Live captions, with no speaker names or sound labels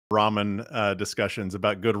ramen discussions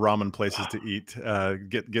about good ramen places to eat.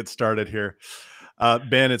 Get started here.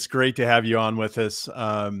 Ben, it's great to have you on with us.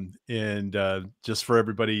 And just for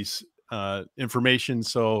everybody's information,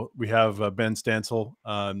 so we have Benn Stancil.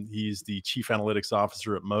 He's the Chief Analytics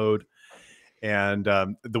Officer at Mode. And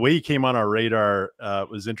the way he came on our radar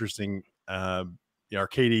was interesting.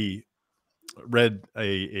 Katie read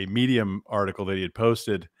a Medium article that he had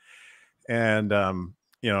posted, and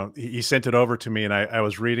he sent it over to me, and I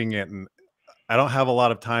was reading it, and I don't have a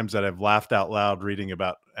lot of times that I've laughed out loud reading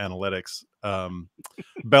about analytics.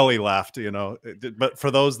 Belly laughed, but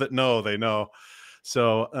for those that know, they know.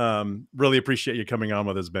 So really appreciate you coming on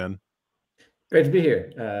with us, Ben. Great to be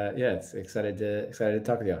here. Yeah, it's excited to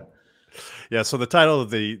talk with you. Yeah. So the title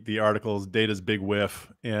of the article is "Data's Big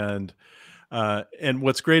Whiff," and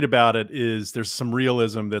what's great about it is there's some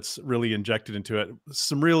realism that's really injected into it.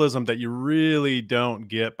 Some realism that you really don't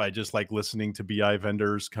get by just like listening to BI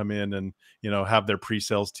vendors come in and have their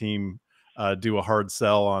pre-sales team do a hard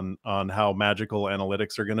sell on how magical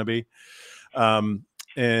analytics are going to be.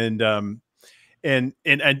 And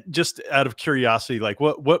just out of curiosity, like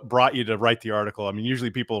what brought you to write the article? I mean, usually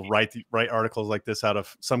people write articles like this out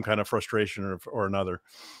of some kind of frustration or another.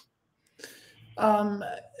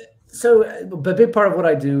 So a big part of what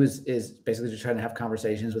I do is basically just trying to have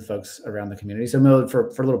conversations with folks around the community. So Mode, for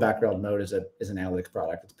a little background, Mode is an analytics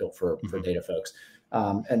product. It's built for data folks.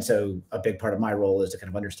 And so a big part of my role is to kind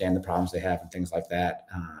of understand the problems they have and things like that.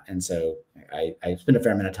 And so I spend a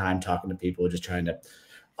fair amount of time talking to people, just trying to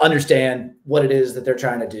understand what it is that they're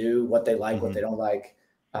trying to do, what they like, what they don't like.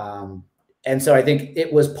 And so I think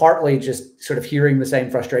it was partly just sort of hearing the same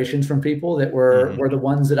frustrations from people that were the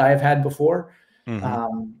ones that I have had before.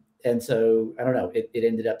 And so I don't know, it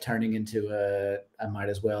ended up turning into I might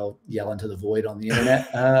as well yell into the void on the internet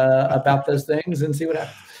about those things and see what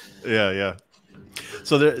happens. Yeah.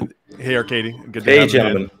 So hey, Arcady, good to have you. Hey,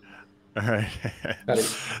 gentlemen. All right.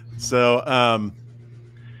 So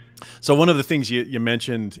one of the things you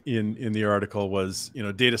mentioned in the article was,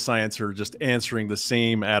 data science are just answering the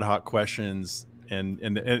same ad hoc questions, and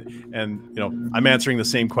I'm answering the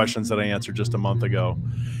same questions that I answered just a month ago.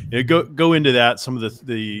 Go into that, some of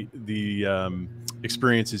the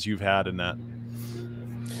experiences you've had in that.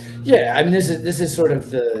 Yeah, I mean, this is sort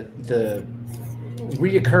of the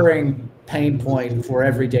reoccurring pain point for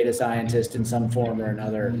every data scientist in some form or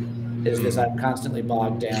another, is this: I'm constantly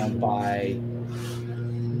bogged down by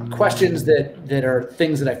questions that are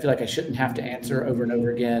things that I feel like I shouldn't have to answer over and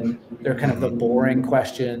over again. They're kind of the boring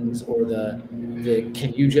questions, or the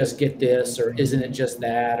can you just get this, or isn't it just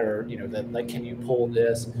that, or like, can you pull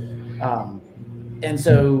this? And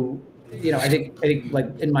so I think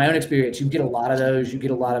like in my own experience, you get a lot of those. You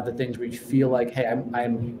get a lot of the things where you feel like, hey,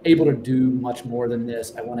 I'm able to do much more than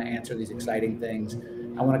this. I want to answer these exciting things.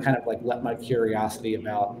 I want to kind of like let my curiosity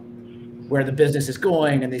about where the business is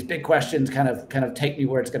going and these big questions kind of take me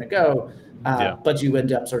where it's going to go. But you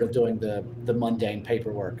end up sort of doing the mundane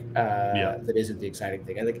paperwork that isn't the exciting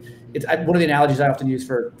thing. I think it's one of the analogies I often use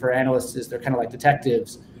for analysts is they're kind of like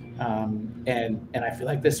detectives. And I feel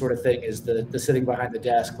like this sort of thing is the sitting behind the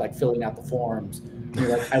desk, like filling out the forms. And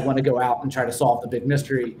you're like, I want to go out and try to solve the big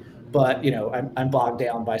mystery, but I'm bogged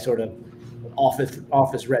down by sort of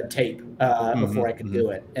office red tape before I can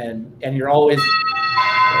do it. And you're always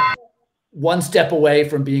one step away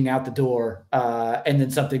from being out the door, and then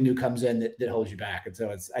something new comes in that holds you back. And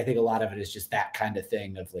so I think a lot of it is just that kind of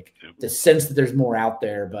thing of like the sense that there's more out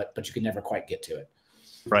there, but you can never quite get to it.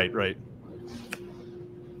 Right.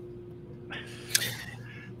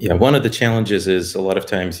 Yeah, one of the challenges is a lot of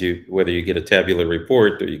times whether you get a tabular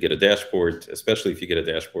report or you get a dashboard, especially if you get a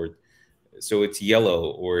dashboard, so it's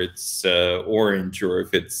yellow or it's orange, or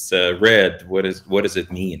if it's red, what does it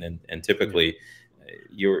mean? And typically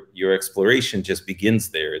your exploration just begins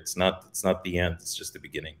there. It's not the end. It's just the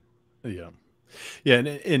beginning. Yeah.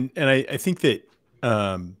 And I think that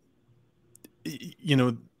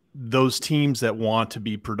those teams that want to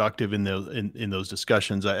be productive in those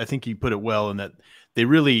discussions, I think you put it well, in that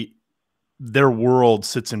their world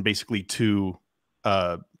sits in basically two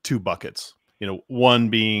buckets. One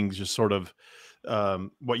being just sort of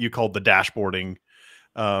what you called the dashboarding,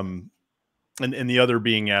 and the other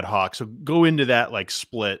being ad hoc. So go into that like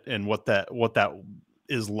split and what that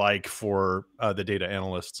is like for the data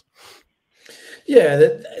analysts. Yeah,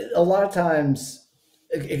 a lot of times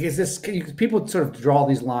people sort of draw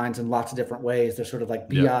these lines in lots of different ways. They're sort of like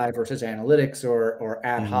BI versus analytics, or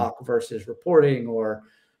ad hoc versus reporting, or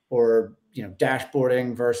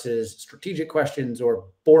dashboarding versus strategic questions, or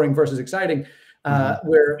boring versus exciting.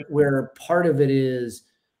 Where part of it is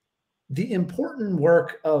the important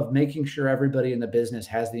work of making sure everybody in the business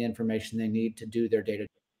has the information they need to do their data,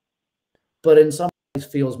 but in some ways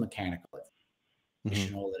feels mechanical.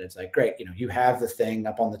 That it's like, great, you have the thing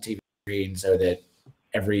up on the TV screen so that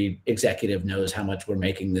every executive knows how much we're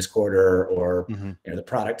making this quarter, or the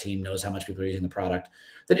product team knows how much people are using the product.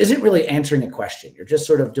 That isn't really answering a question. You're just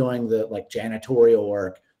sort of doing the janitorial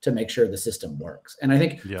work to make sure the system works. And I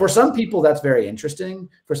think for some people that's very interesting.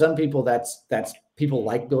 For some people that's people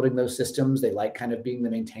like building those systems. They like kind of being the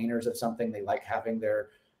maintainers of something. They like having their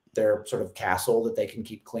sort of castle that they can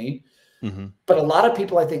keep clean. But a lot of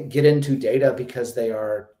people, I think, get into data because they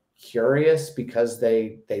are curious, because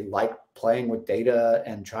they like playing with data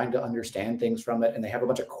and trying to understand things from it, and they have a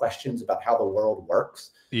bunch of questions about how the world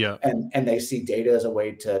works. And they see data as a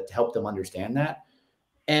way to help them understand that.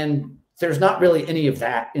 And there's not really any of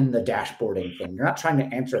that in the dashboarding thing. You're not trying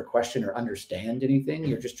to answer a question or understand anything.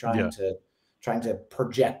 You're just trying to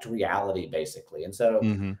project reality, basically. And so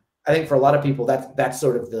I think for a lot of people, that's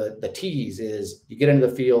sort of the tease is you get into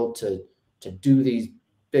the field to do these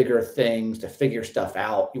bigger things, to figure stuff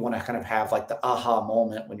out. You want to kind of have like the aha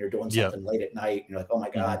moment when you're doing something late at night. You're like, oh my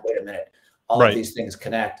God, wait a minute. All of these things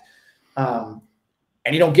connect.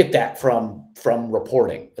 And you don't get that from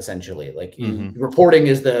reporting, essentially. Like reporting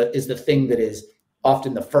is the thing that is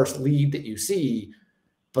often the first lead that you see.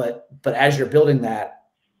 But as you're building that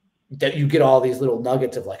you get all these little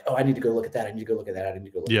nuggets of like, oh, I need to go look at that. I need to go look at that. I need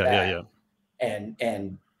to go look at that.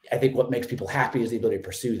 And I think what makes people happy is the ability to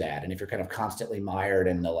pursue that. And if you're kind of constantly mired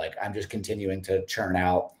in I'm just continuing to churn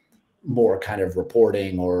out more kind of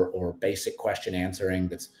reporting or basic question answering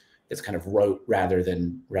that's kind of rote rather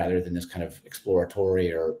than this kind of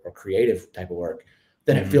exploratory or creative type of work,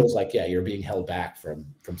 then it feels like, you're being held back from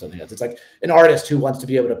something else. It's like an artist who wants to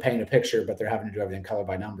be able to paint a picture, but they're having to do everything color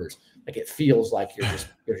by numbers. Like it feels like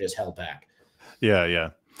you're just held back. Yeah.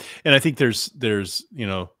 And I think there's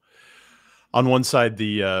on one side,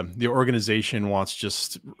 the organization wants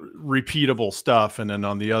just repeatable stuff. And then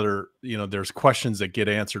on the other, there's questions that get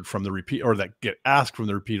answered from the repeat, or that get asked from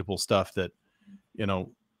the repeatable stuff that,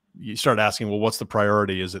 you start asking, well, what's the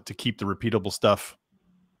priority? Is it to keep the repeatable stuff,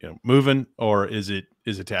 moving, or is it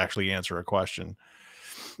to actually answer a question?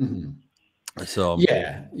 So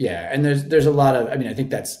yeah. And there's a lot of, I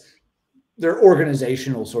think there are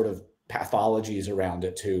organizational sort of pathologies around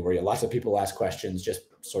it too, where lots of people ask questions just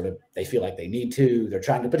sort of, they feel like they need to. They're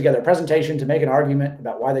trying to put together a presentation to make an argument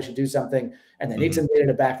about why they should do something, and they need some data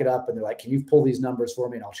to back it up. And they're like, can you pull these numbers for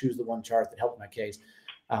me? And I'll choose the one chart that helped my case.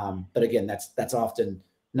 But again, that's often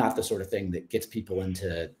not the sort of thing that gets people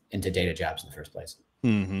into data jobs in the first place.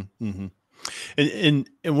 And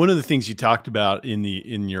one of the things you talked about in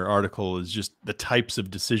your article is just the types of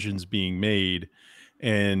decisions being made.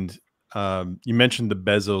 And you mentioned the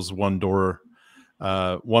Bezos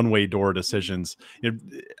one-way door decisions.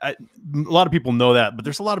 A lot of people know that, but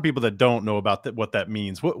there's a lot of people that don't know about what that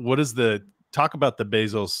means. What is talk about the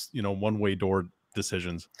Bezos, one-way door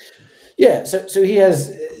decisions? Yeah. So he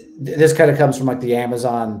has, this kind of comes from like the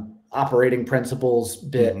Amazon operating principles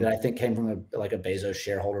bit that I think came from a Bezos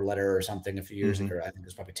shareholder letter or something a few years ago. I think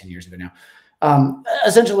it's probably 10 years ago now.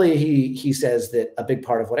 Essentially, he says that a big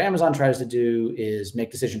part of what Amazon tries to do is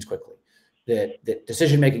make decisions quickly. That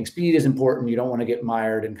decision-making speed is important. You don't want to get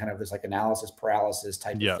mired in kind of this like analysis paralysis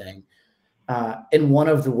type of thing. And one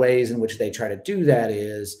of the ways in which they try to do that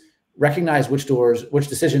is recognize which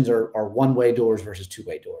decisions are one-way doors versus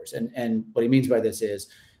two-way doors. And what he means by this is,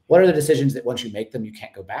 what are the decisions that once you make them, you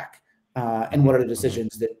can't go back? And what are the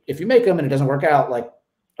decisions that if you make them and it doesn't work out, like,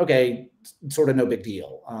 okay, sort of no big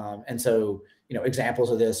deal. And so, examples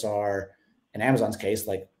of this are, in Amazon's case,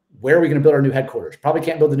 like, where are we going to build our new headquarters? Probably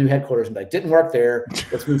can't build the new headquarters and be like, didn't work there.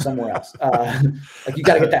 Let's move somewhere else. Like you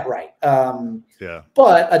got to get that right.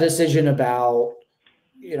 But a decision about,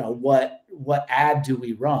 what ad do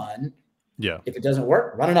we run? If it doesn't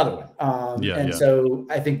work, run another one. So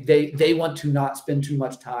I think they want to not spend too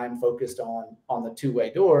much time focused on the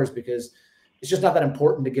two-way doors, because it's just not that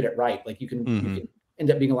important to get it right. Like you can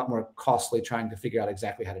end up being a lot more costly trying to figure out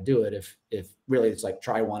exactly how to do it. If really it's like,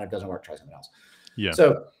 try one, it doesn't work, try something else.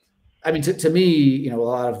 So, to me, a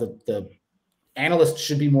lot of the analysts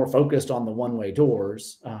should be more focused on the one-way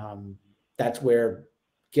doors. That's where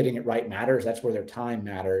getting it right matters. That's where their time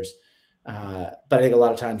matters. But I think a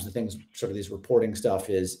lot of times the things, sort of this reporting stuff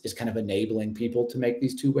is kind of enabling people to make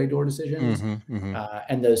these two-way door decisions.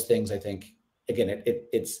 And those things, I think, again,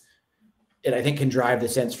 it I think can drive the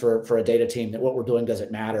sense for a data team that what we're doing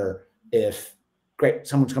doesn't matter. If great,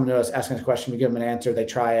 someone's coming to us asking us a question, we give them an answer, they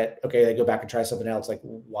try it, okay, they go back and try something else. Like,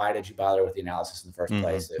 why did you bother with the analysis in the first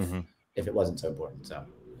place if it wasn't so important? So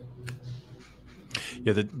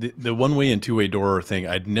Yeah, the one-way and two-way door thing,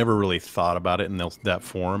 I'd never really thought about it in that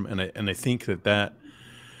form, and I think that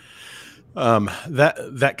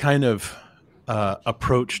that kind of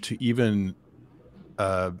approach to even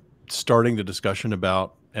uh, starting the discussion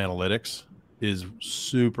about analytics is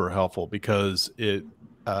super helpful, because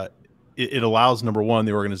uh, it allows, number one,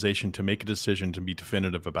 the organization to make a decision, to be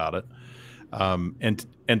definitive about it, and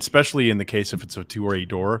especially in the case if it's a two-way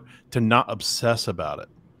door, to not obsess about it.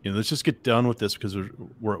 Let's just get done with this, because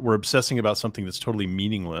we're obsessing about something that's totally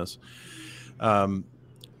meaningless. The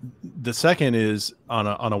second is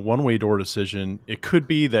on a one-way door decision. It could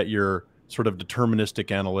be that your sort of deterministic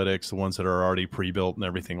analytics, the ones that are already pre-built and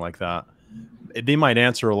everything like that, they might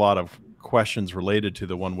answer a lot of questions related to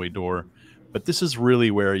the one-way door. But this is really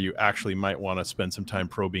where you actually might want to spend some time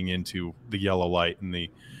probing into the yellow light and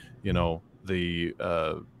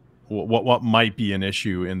what might be an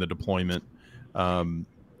issue in the deployment.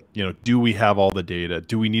 Do we have all the data?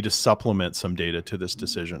 Do we need to supplement some data to this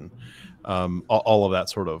decision? All of that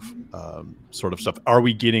sort of stuff. Are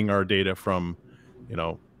we getting our data from,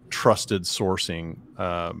 trusted sourcing,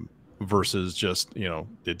 versus just,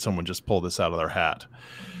 did someone just pull this out of their hat?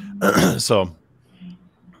 So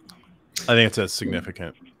I think it's a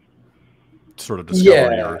significant sort of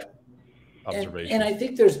discovery or observation. And I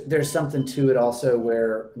think there's something to it also,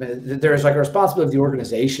 where there's like a responsibility of the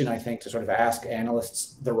organization, I think, to sort of ask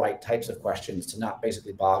analysts the right types of questions, to not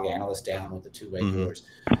basically bog analysts down with the two-way doors.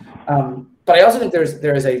 But I also think there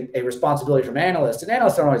is a responsibility from analysts, and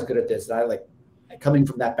analysts aren't always good at this. And I, like, coming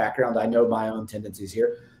from that background, I know my own tendencies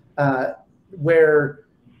here, where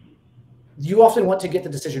you often want to get the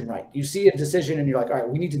decision right. You see a decision and you're like, all right,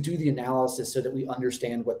 we need to do the analysis so that we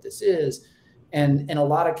understand what this is. And in a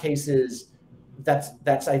lot of cases,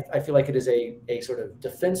 I feel like it is a sort of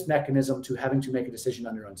defense mechanism to having to make a decision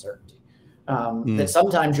under uncertainty. That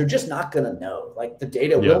sometimes you're just not going to know. Like, the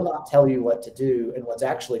data will not tell you what to do, and what's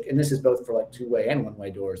actually, and this is both for like two-way and one-way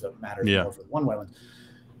doors, that matters more for the one-way ones.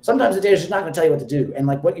 Sometimes the data is just not going to tell you what to do. And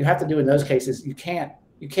like, what you have to do in those cases, you can't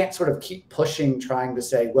sort of keep pushing, trying to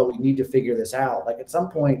say, well, we need to figure this out. Like, at some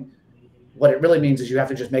point, what it really means is you have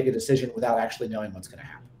to just make a decision without actually knowing what's going to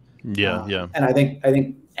happen. And I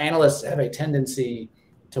think analysts have a tendency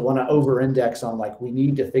to want to over-index on, like, we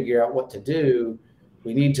need to figure out what to do.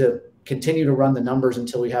 We need to continue to run the numbers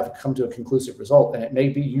until we have come to a conclusive result. And it may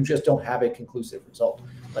be you just don't have a conclusive result.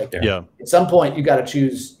 Like, at some point, you got to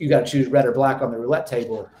choose red or black on the roulette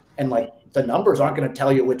table, and like, the numbers aren't going to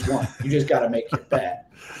tell you which one. You just got to make your bet.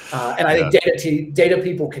 And I think data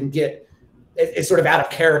people can get it's sort of out of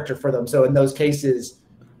character for them. So in those cases,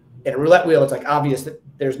 in a roulette wheel, it's like obvious that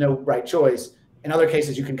there's no right choice. In other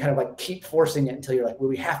cases, you can kind of like keep forcing it until you're like, well,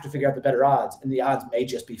 we have to figure out the better odds, and the odds may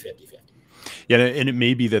just be 50-50. Yeah, and it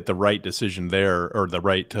may be that the right decision there, or the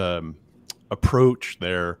right approach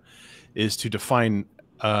there, is to define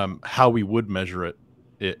how we would measure it.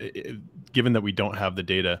 Given that we don't have the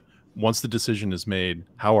data, once the decision is made,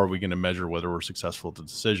 how are we going to measure whether we're successful at the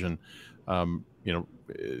decision?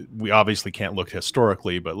 We obviously can't look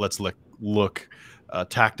historically, but let's look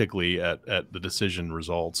tactically at the decision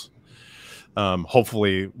results.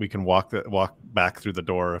 Hopefully we can walk back through the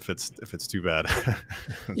door if it's too bad.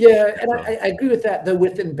 Yeah, and I agree with that, though,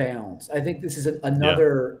 within bounds. I think this is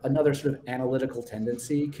another sort of analytical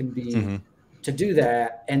tendency can be to do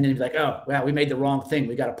that, and then be like, oh, wow, we made the wrong thing,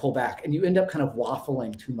 we got to pull back, and you end up kind of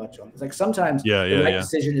waffling too much on it. It's like sometimes the right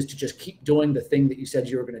decision is to just keep doing the thing that you said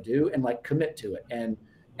you were going to do, and like commit to it. And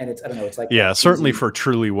it's, I don't know, it's like, certainly for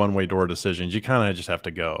truly one-way door decisions, you kind of just have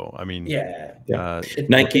to go. I mean,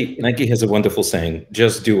 Nike has a wonderful saying,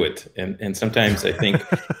 just do it. And sometimes I think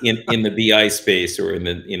in the BI space, or in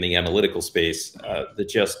the analytical space, the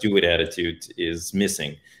just do it attitude is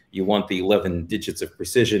missing. You want the 11 digits of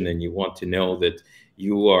precision, and you want to know that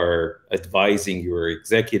you are advising your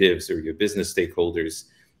executives or your business stakeholders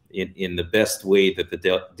in the best way that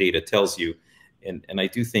the data tells you. And I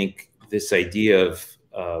do think this idea of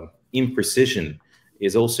imprecision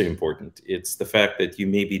is also important. It's the fact that you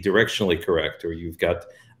may be directionally correct, or you've got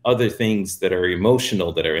other things that are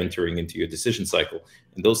emotional that are entering into your decision cycle.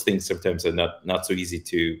 And those things sometimes are not so easy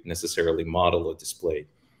to necessarily model or display.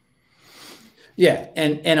 Yeah,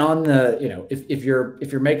 and on the, if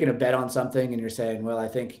you're making a bet on something and you're saying, well, I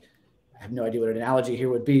think, I have no idea what an analogy here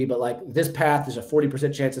would be, but like, this path is a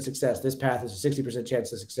 40% chance of success, this path is a 60%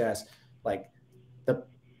 chance of success. Like,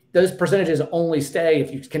 those percentages only stay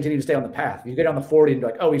if you continue to stay on the path. If you get on the 40 and be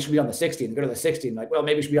like, oh, we should be on the 60, and go to the 60 and like, well,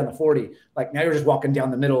 maybe we should be on the 40. Like, now you're just walking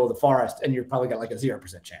down the middle of the forest, and you're probably got like a 0%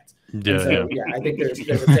 chance. I think there's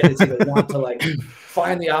a tendency to want to like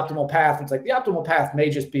find the optimal path. It's like the optimal path may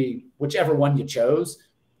just be whichever one you chose.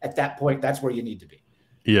 At that point, that's where you need to be.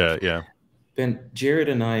 Yeah, yeah. Ben, Jared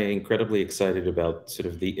and I are incredibly excited about sort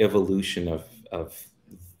of the evolution of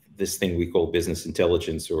this thing we call business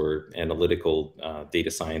intelligence or analytical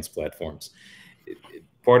data science platforms.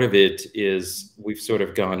 Part of it is we've sort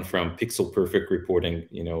of gone from pixel perfect reporting.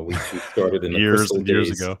 You know, we started in the Years crystal and years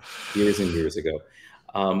days, ago. years and years ago.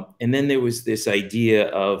 And then there was this idea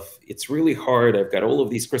of it's really hard. I've got all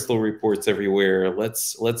of these crystal reports everywhere.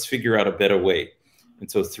 Let's figure out a better way.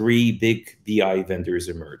 And so three big BI vendors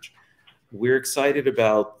emerge. We're excited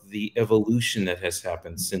about the evolution that has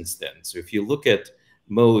happened since then. So if you look at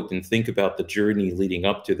Mode and think about the journey leading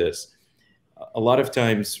up to this, a lot of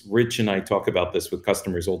times, Rich and I talk about this with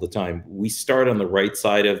customers all the time. We start on the right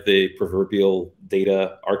side of the proverbial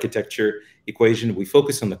data architecture equation. We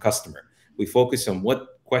focus on the customer. We focus on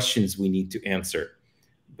what questions we need to answer.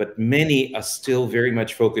 But many are still very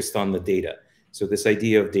much focused on the data. So this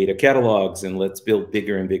idea of data catalogs and let's build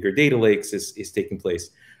bigger and bigger data lakes is taking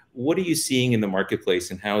place. What are you seeing in the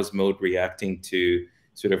marketplace, and how is Mode reacting to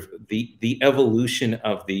sort of the evolution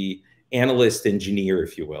of the analyst engineer,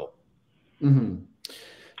 if you will? Mm-hmm.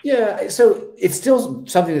 Yeah, so it's still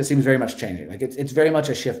something that seems very much changing. Like it's very much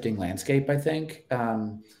a shifting landscape, I think.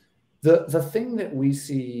 The thing that we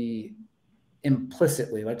see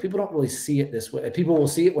implicitly, like people don't really see it this way. People will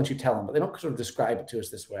see it once you tell them, but they don't sort of describe it to us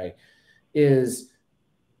this way, is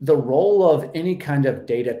the role of any kind of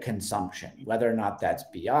data consumption, whether or not that's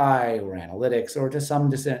BI or analytics, or to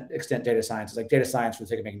some extent data science. It's like data science for the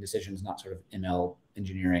sake of making decisions, not sort of ML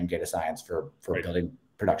engineering data science for Right. building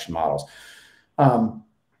production models.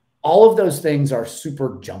 All of those things are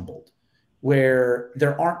super jumbled, where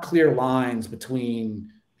there aren't clear lines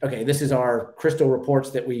between, okay, this is our crystal reports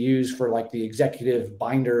that we use for like the executive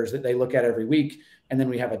binders that they look at every week. And then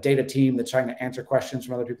we have a data team that's trying to answer questions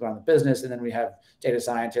from other people around the business. And then we have data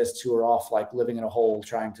scientists who are off like living in a hole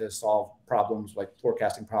trying to solve problems like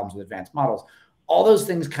forecasting problems with advanced models. All those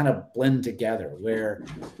things kind of blend together, where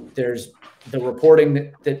there's the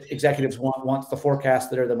reporting that executives wants the forecasts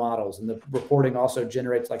that are the models. And the reporting also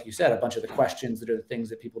generates, like you said, a bunch of the questions that are the things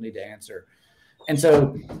that people need to answer. And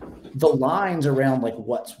so the lines around like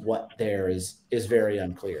what's what there is very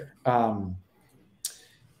unclear.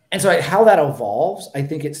 And so how that evolves, I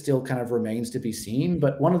think it still kind of remains to be seen.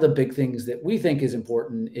 But one of the big things that we think is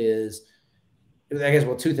important is, I guess,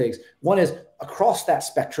 well, two things. One is across that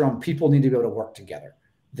spectrum, people need to be able to work together.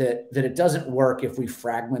 That it doesn't work if we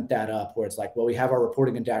fragment that up, where it's like, well, we have our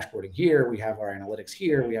reporting and dashboarding here, we have our analytics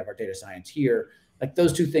here, we have our data science here. Like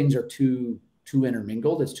those two things are too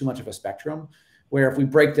intermingled. It's too much of a spectrum, where if we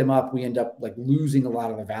break them up, we end up like losing a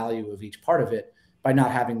lot of the value of each part of it by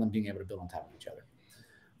not having them being able to build on top of each other.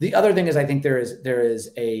 The other thing is, I think there is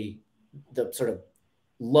the sort of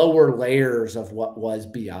lower layers of what was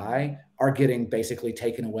BI are getting basically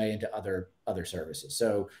taken away into other services.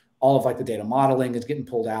 So all of like the data modeling is getting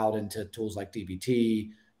pulled out into tools like dbt.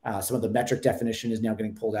 Some of the metric definition is now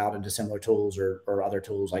getting pulled out into similar tools or other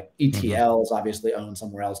tools like ETL is obviously owned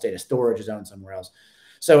somewhere else. Data storage is owned somewhere else.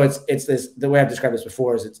 So it's this, the way I've described this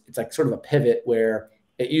before is it's like sort of a pivot, where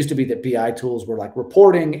it used to be that BI tools were like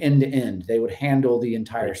reporting end to end. They would handle the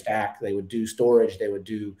entire stack. They would do storage. They would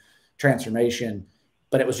do transformation,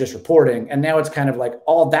 but it was just reporting. And now it's kind of like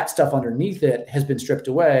all of that stuff underneath it has been stripped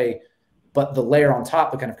away, but the layer on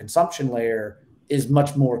top, the kind of consumption layer, is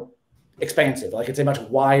much more expansive. Like it's a much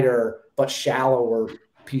wider but shallower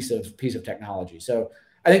piece of technology. So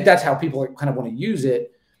I think that's how people kind of want to use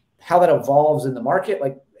it. How that evolves in the market,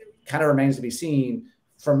 like, kind of remains to be seen.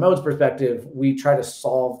 From Mode's perspective, we try to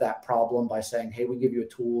solve that problem by saying, hey, we give you a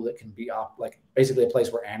tool that can be like basically a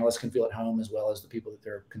place where analysts can feel at home as well as the people that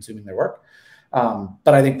they're consuming their work.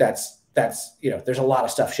 But I think that's there's a lot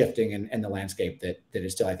of stuff shifting in the landscape that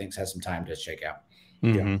is still, I think, has some time to shake out.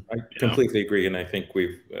 Yeah, I completely agree. And I think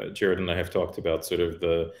Jared and I have talked about sort of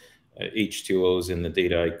the H2Os and the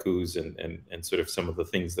data IQs and sort of some of the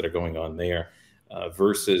things that are going on there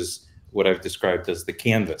versus what I've described as the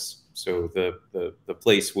canvas. So the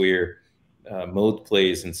place where Mode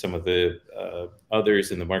plays and some of the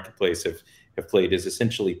others in the marketplace have played is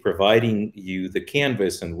essentially providing you the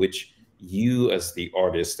canvas in which you, as the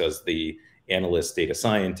artist, as the analyst, data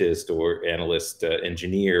scientist, or analyst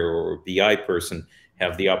engineer or BI person,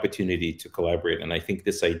 have the opportunity to collaborate. And I think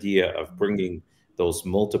this idea of bringing those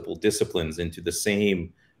multiple disciplines into the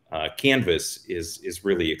same canvas is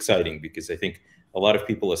really exciting, because I think a lot of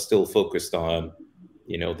people are still focused on,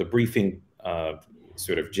 the briefing,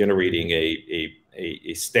 sort of generating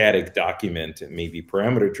a static document, and maybe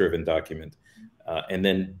parameter-driven document, and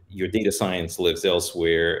then your data science lives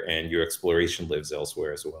elsewhere and your exploration lives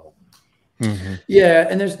elsewhere as well. Yeah,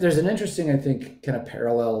 and there's an interesting, I think, kind of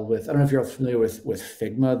parallel with, I don't know if you're familiar with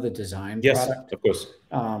Figma, the design product. Of course.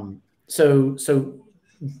 So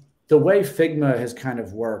the way Figma has kind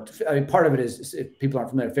of worked, I mean, part of it is, if people aren't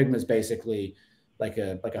familiar, Figma is basically like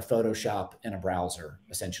a Photoshop in a browser.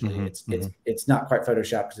 Essentially, it's not quite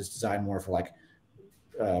Photoshop because it's designed more for like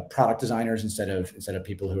product designers instead of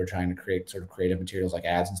people who are trying to create sort of creative materials like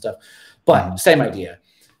ads and stuff. But same idea.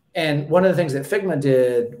 And one of the things that Figma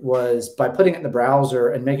did was, by putting it in the browser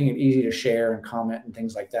and making it easy to share and comment and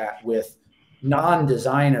things like that with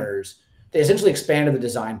non-designers, they essentially expanded the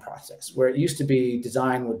design process. Where it used to be,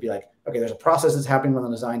 design would be like, okay, there's a process that's happening on the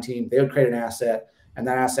design team. They would create an asset, and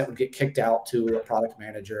that asset would get kicked out to a product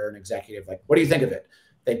manager, an executive, like, what do you think of it?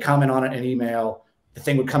 They'd comment on it in email. The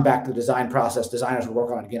thing would come back to the design process. Designers would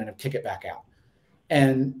work on it again and kick it back out.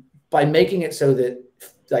 And by making it so that,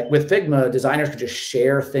 like with Figma, designers could just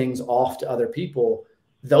share things off to other people,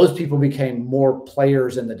 those people became more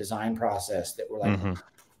players in the design process that were like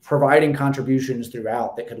providing contributions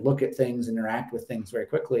throughout, that could look at things, interact with things very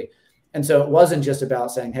quickly. And so it wasn't just about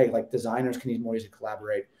saying, hey, like designers can use more easy to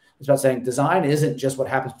collaborate. It's about saying design isn't just what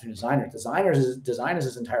happens between designers. Design is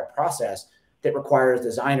this entire process that requires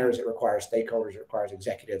designers, it requires stakeholders, it requires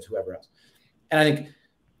executives, whoever else. And I think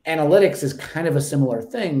analytics is kind of a similar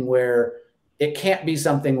thing, where it can't be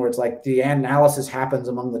something where it's like the analysis happens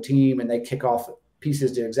among the team and they kick off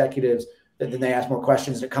pieces to executives, that then they ask more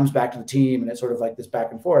questions and it comes back to the team, and it's sort of like this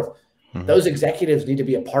back and forth. Those executives need to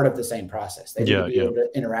be a part of the same process. They need to be able to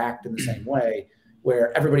interact in the same way,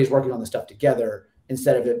 where everybody's working on the stuff together,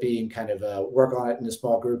 instead of it being kind of work on it in a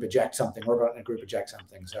small group, eject something, work on it in a group, eject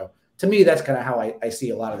something. So to me, that's kind of how I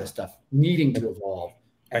see a lot of this stuff needing to evolve.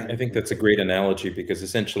 I think that's a great analogy, because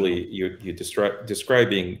essentially you're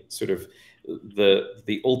describing sort of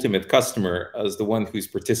the ultimate customer as the one who's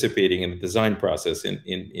participating in the design process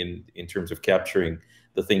in terms of capturing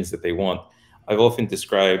the things that they want. I've often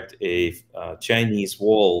described a Chinese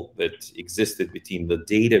wall that existed between the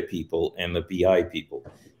data people and the BI people.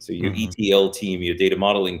 So your ETL team, your data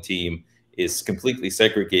modeling team, is completely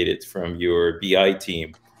segregated from your BI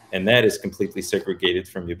team, and that is completely segregated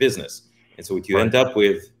from your business. And so what you end up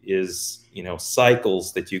with is,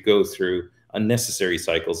 cycles that you go through, unnecessary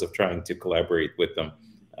cycles of trying to collaborate with them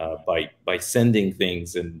by sending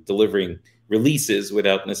things and delivering releases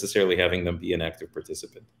without necessarily having them be an active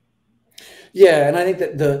participant. Yeah, and I think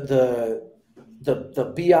that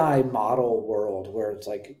the BI model world, where it's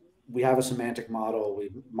like we have a semantic model, we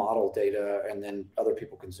model data, and then other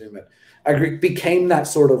people consume it, I agree, became that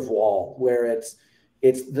sort of wall where it's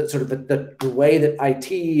the sort of the way that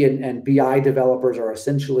IT and BI developers are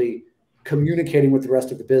essentially communicating with the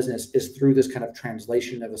rest of the business is through this kind of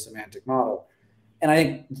translation of a semantic model. And I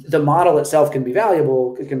think the model itself can be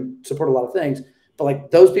valuable, it can support a lot of things, but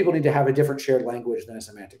like those people need to have a different shared language than a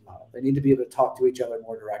semantic model. They need to be able to talk to each other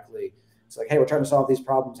more directly. It's like, hey, we're trying to solve these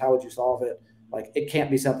problems. How would you solve it? Like, it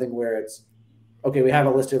can't be something where it's, okay, we have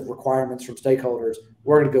a list of requirements from stakeholders.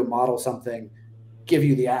 We're going to go model something, give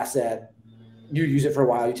you the asset. You use it for a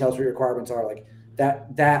while. You tell us what your requirements are. Like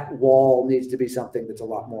that wall needs to be something that's a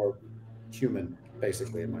lot more human,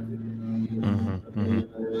 basically, in my opinion.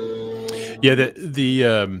 Yeah,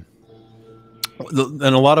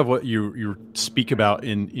 and a lot of what you speak about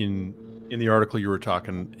in the article you were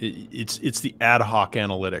talking, it's the ad hoc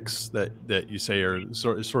analytics that you say are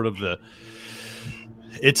sort of the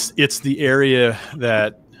it's the area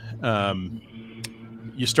that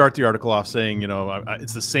you start the article off saying,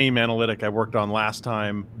 it's the same analytic I worked on last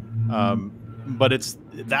time, but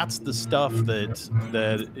that's the stuff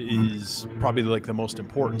that is probably like the most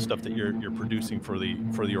important stuff that you're producing for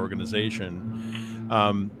the organization.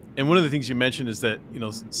 And one of the things you mentioned is that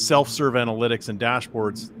self-serve analytics and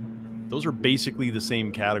dashboards, those are basically the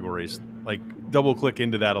same categories. Like, double click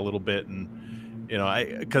into that a little bit, and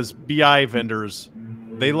because BI vendors,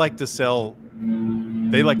 they like to sell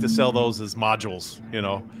those as modules,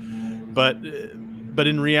 but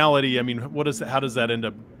in reality, I mean, how does that end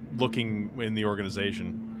up looking in the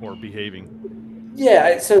organization or behaving?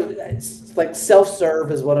 Yeah, so it's like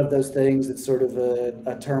self-serve is one of those things that's sort of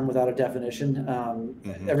a term without a definition.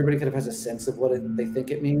 Everybody kind of has a sense of what they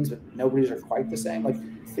think it means, but nobody's are quite the same. Like,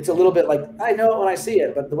 it's a little bit like, I know it when I see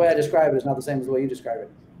it, but the way I describe it is not the same as the way you describe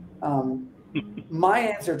it. My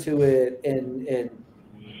answer to it, and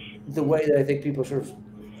the way that I think people are sort of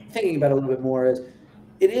thinking about it a little bit more, is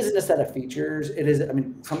it isn't a set of features. It is, I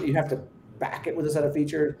mean, you have to back it with a set of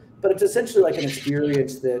features, but it's essentially like an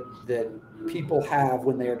experience that people have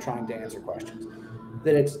when they are trying to answer questions.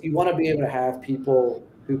 That you want to be able to have people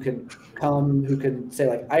who can come, who can say,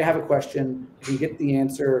 like, I have a question, you can get the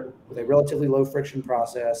answer with a relatively low friction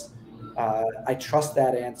process, I trust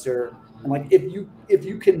that answer. And like, if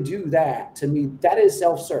you can do that, to me, that is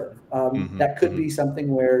self-serve. That could be something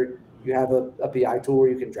where you have a BI tool where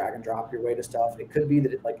you can drag and drop your way to stuff. It could be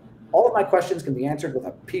that like all of my questions can be answered with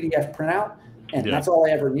a PDF printout, and that's all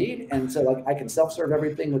I ever need. And so like I can self-serve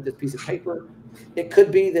everything with this piece of paper. It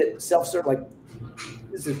could be that self-serve, like,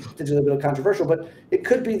 this is potentially a little controversial, but it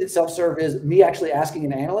could be that self-serve is me actually asking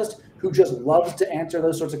an analyst who just loves to answer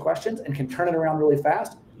those sorts of questions and can turn it around really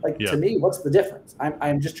fast. Like, to me, what's the difference?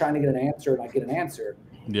 I'm just trying to get an answer, and I get an answer.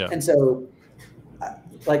 And so,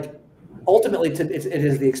 like, ultimately, it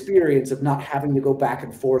is the experience of not having to go back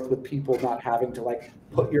and forth with people, not having to like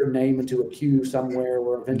put your name into a queue somewhere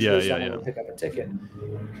where eventually someone will pick up a ticket.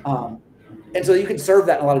 And so you can serve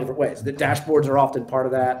that in a lot of different ways. The dashboards are often part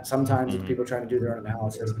of that. Sometimes it's people trying to do their own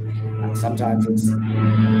analysis. Sometimes it's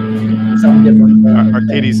some different.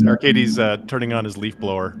 Arcadie's turning on his leaf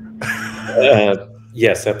blower.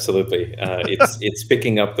 Yes, absolutely. It's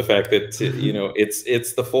picking up the fact that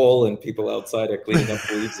it's the fall and people outside are cleaning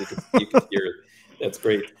up leaves. You can hear it. That's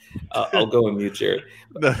great. I'll go and mute, Jared.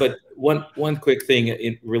 But one quick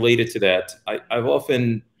thing related to that, I've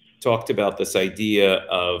often talked about this idea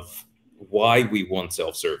of why we want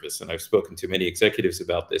self-service, and I've spoken to many executives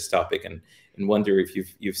about this topic, and wonder if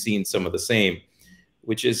you've seen some of the same,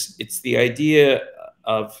 which is it's the idea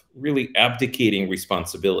of really abdicating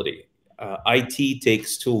responsibility. IT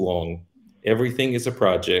takes too long. Everything is a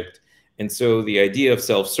project. And so the idea of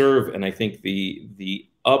self-serve, and I think the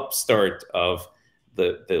upstart of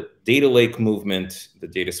the data lake movement, the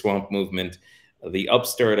data swamp movement, the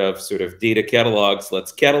upstart of sort of data catalogs,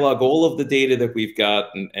 let's catalog all of the data that we've got,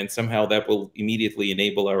 and somehow that will immediately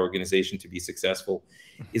enable our organization to be successful,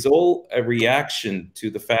 is all a reaction to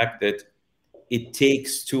the fact that it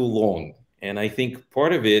takes too long. And I think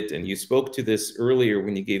part of it, and you spoke to this earlier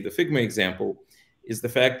when you gave the Figma example, is the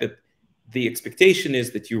fact that the expectation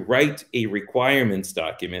is that you write a requirements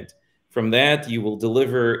document. From that, you will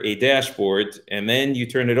deliver a dashboard, and then you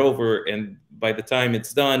turn it over. And by the time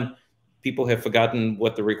it's done, people have forgotten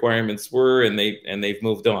what the requirements were, and they've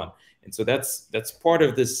moved on. And so that's part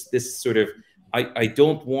of this sort of, I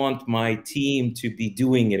don't want my team to be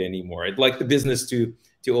doing it anymore. I'd like the business to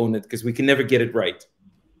own it, because we can never get it right.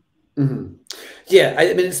 Yeah,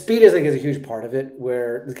 I mean, speed is a huge part of it,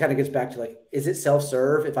 where it kind of gets back to like, is it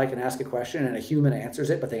self-serve if I can ask a question and a human answers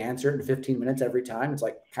it, but they answer it in 15 minutes every time? It's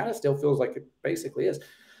like, kind of still feels like it basically is.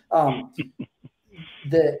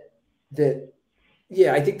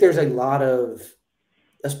 Yeah, I think there's a lot of,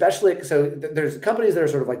 especially, so there's companies that are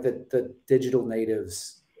sort of like the digital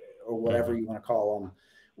natives, or whatever you want to call them,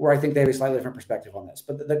 where I think they have a slightly different perspective on this.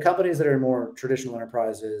 But the companies that are more traditional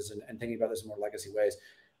enterprises and thinking about this in more legacy ways,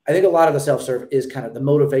 I think a lot of the self-serve is kind of, the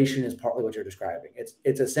motivation is partly what you're describing.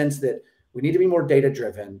 It's a sense that we need to be more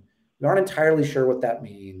data-driven. We aren't entirely sure what that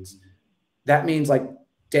means. That means like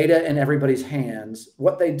data in everybody's hands.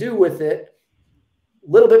 What they do with it, a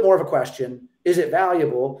little bit more of a question. Is it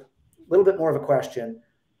valuable? A little bit more of a question.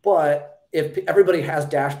 But if everybody has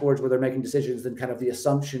dashboards where they're making decisions, then kind of the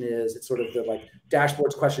assumption is it's sort of the like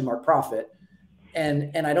dashboards ? Profit.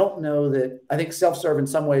 And I don't know that, I think self-serve in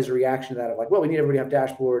some ways a reaction to that of like, well, we need everybody to have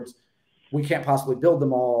dashboards. We can't possibly build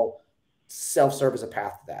them all. Self-serve is a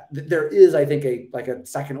path to that. There is, I think, a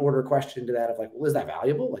second order question to that of like, well, is that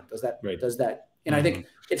valuable? Like, does that, and I think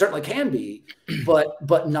it certainly can be,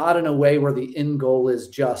 but not in a way where the end goal is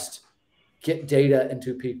just get data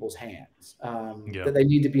into people's hands. That they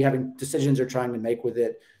need to be having decisions they're trying to make with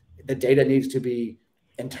it. The data needs to be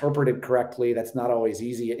interpreted correctly. That's not always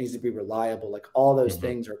easy. It needs to be reliable. Like, all those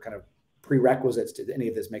things are kind of prerequisites to any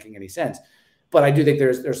of this making any sense. But I do think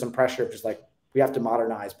there's some pressure of just like, we have to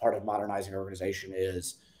modernize. Part of modernizing our organization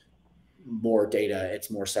is more data.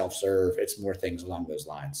 It's more self-serve. It's more things along those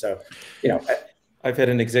lines. So, I've had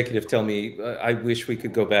an executive tell me, I wish we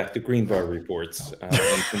could go back to green bar reports. And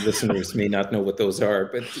some listeners may not know what those are,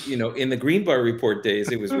 but in the green bar report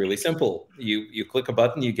days, it was really simple. You click a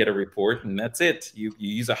button, you get a report, and that's it. You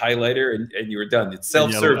use a highlighter and you're done. It's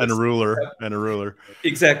self-service. And a ruler.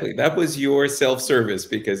 Exactly. That was your self-service,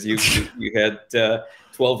 because you had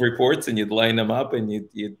 12 reports and you'd line them up and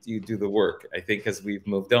you do the work. I think as we've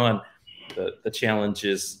moved on, the challenge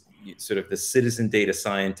is sort of the citizen data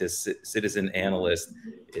scientist, citizen analyst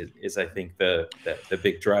is I think the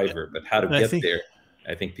big driver. But how to get there,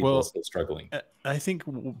 I think people are still struggling. I think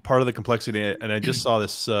part of the complexity, and I just saw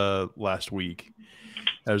this last week.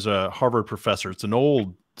 There's a Harvard professor. It's an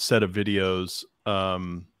old set of videos.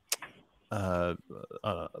 A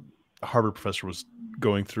Harvard professor was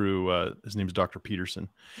going through. His name is Dr. Peterson,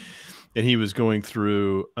 and he was going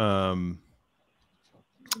through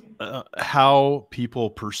how people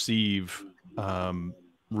perceive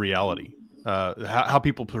reality, how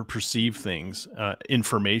people perceive things,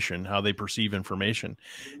 information, how they perceive information.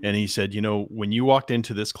 And he said, you know, when you walked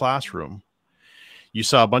into this classroom, you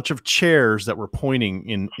saw a bunch of chairs that were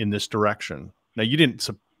pointing in this direction. Now you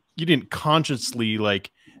didn't consciously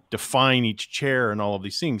like define each chair and all of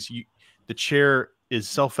these things. The chair is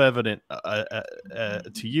self-evident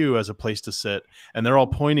to you as a place to sit, and they're all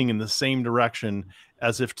pointing in the same direction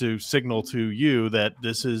as if to signal to you that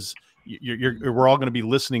this is we're all going to be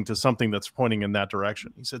listening to something that's pointing in that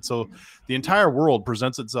direction. He said, so the entire world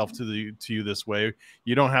presents itself to you this way.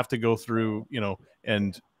 You don't have to go through, you know,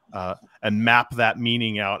 and map that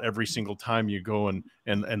meaning out every single time you go and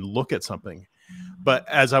look at something. But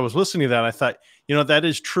as I was listening to that, I thought, you know, that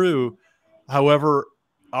is true. However,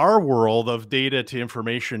 our world of data to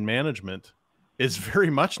information management is very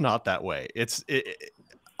much not that way.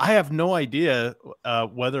 I have no idea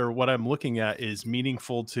whether what I'm looking at is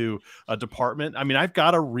meaningful to a department. I mean, I've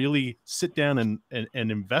got to really sit down and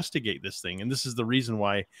investigate this thing. And this is the reason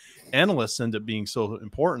why analysts end up being so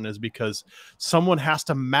important, is because someone has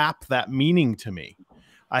to map that meaning to me.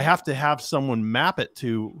 I have to have someone map it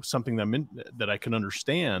to something that I can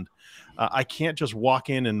understand. I can't just walk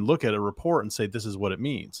in and look at a report and say, this is what it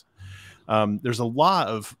means. There's a lot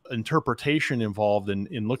of interpretation involved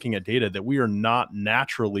in looking at data that we are not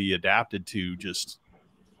naturally adapted to just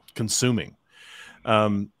consuming.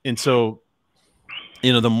 And so,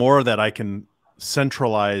 you know, the more that I can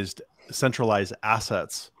centralize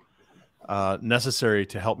assets necessary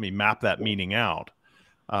to help me map that meaning out,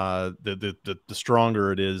 the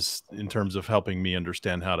stronger it is in terms of helping me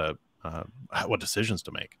understand how to what decisions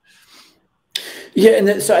to make. Yeah,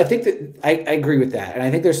 and so I think that I agree with that, and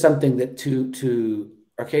I think there's something that to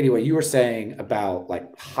Arcadia, what you were saying about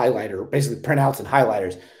like highlighter, basically printouts and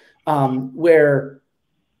highlighters, where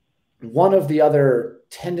one of the other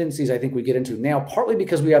tendencies I think we get into now, partly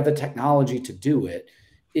because we have the technology to do it,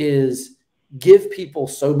 is give people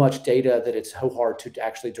so much data that it's so hard to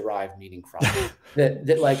actually derive meaning from it.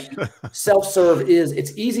 that like self-serve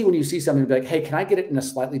it's easy when you see something to be like, hey, can I get it in a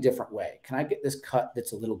slightly different way? Can I get this cut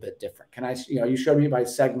that's a little bit different? Can I, you know, you showed me by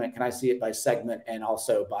segment. Can I see it by segment and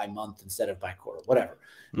also by month instead of by quarter, whatever.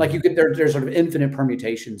 Like you could, there's sort of infinite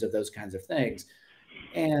permutations of those kinds of things.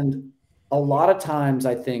 And a lot of times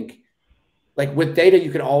I think like with data,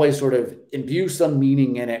 you can always sort of imbue some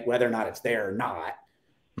meaning in it, whether or not it's there or not.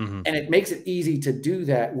 And it makes it easy to do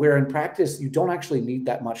that, where in practice, you don't actually need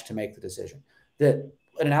that much to make the decision. An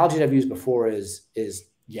analogy that I've used before is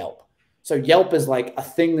Yelp. So Yelp is like a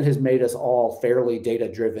thing that has made us all fairly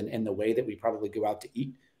data-driven in the way that we probably go out to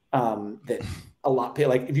eat. That a lot,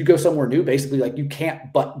 like if you go somewhere new, basically like you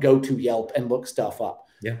can't but go to Yelp and look stuff up.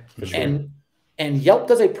 Yeah, for sure. And Yelp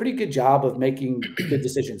does a pretty good job of making good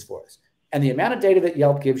decisions for us. And the amount of data that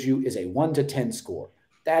Yelp gives you is a 1 to 10 score.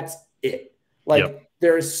 That's it. Like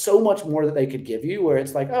there is so much more that they could give you, where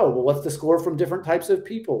it's like, oh, well, what's the score from different types of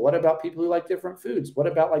people? What about people who like different foods? What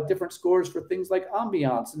about like different scores for things like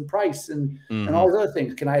ambiance and price and all those other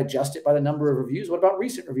things? Can I adjust it by the number of reviews? What about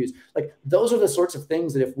recent reviews? Like those are the sorts of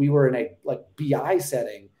things that if we were in a like BI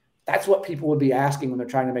setting, that's what people would be asking when they're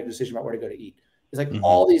trying to make a decision about where to go to eat. It's like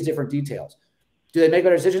all these different details. Do they make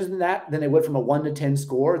better decisions than that than they would from a 1 to 10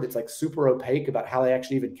 score that's like super opaque about how they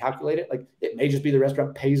actually even calculate it? Like it may just be the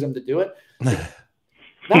restaurant pays them to do it.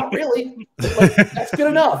 Not really. Like, that's good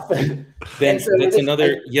enough. Then so that's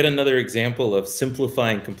yet another example of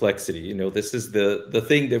simplifying complexity. You know, this is the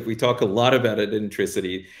thing that we talk a lot about at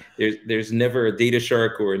Intricity. There's never a data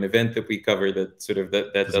shark or an event that we cover that sort of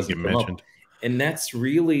that doesn't come mentioned up. And that's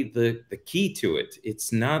really the key to it.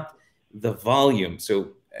 It's not the volume.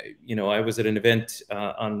 So, you know, I was at an event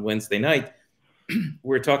on Wednesday night.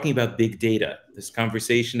 We're talking about big data. This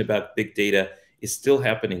conversation about big data is still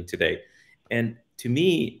happening today. And to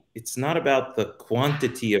me, it's not about the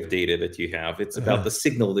quantity of data that you have. It's about the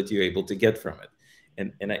signal that you're able to get from it.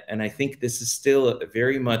 And I think this is still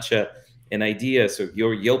very much an idea. So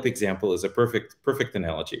your Yelp example is a perfect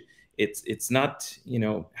analogy. It's not, you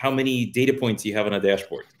know, how many data points you have on a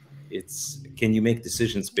dashboard. It's can you make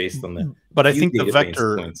decisions based on the but I think the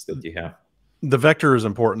vector points that you have. The vector is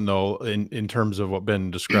important though in terms of what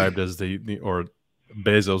Ben described as or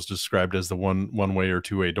Bezos described as the one way or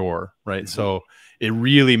two way door, right? So it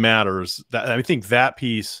really matters. That I think that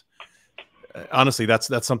piece, honestly, that's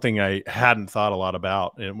something I hadn't thought a lot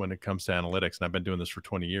about when it comes to analytics, and I've been doing this for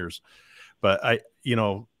 20 years. But you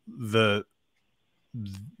know, the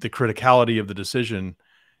criticality of the decision,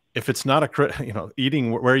 if it's not you know,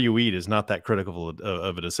 eating where you eat is not that critical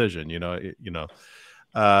of a decision,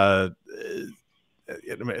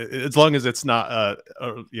 as long as it's not,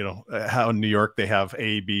 you know, how in New York they have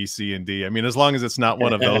A, B, C, and D. I mean, as long as it's not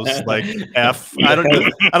one of those like F. I don't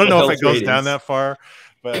know if it goes down that far,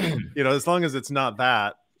 but you know, as long as it's not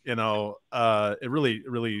that, you know, it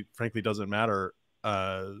really, frankly, doesn't matter.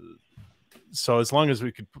 So as long as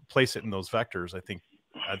we could place it in those vectors, I think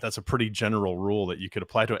that's a pretty general rule that you could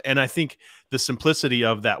apply to it. And I think the simplicity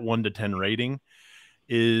of that 1 to 10 rating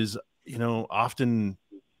is, you know, often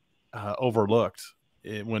overlooked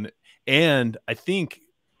and I think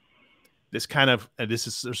this kind of, this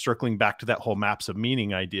is circling back to that whole maps of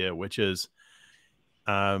meaning idea, which is,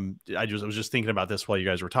 I was just thinking about this while you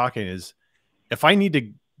guys were talking, is if I need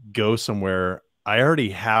to go somewhere, I already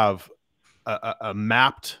have a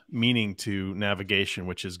mapped meaning to navigation,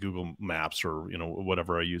 which is Google Maps, or, you know,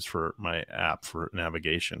 whatever I use for my app for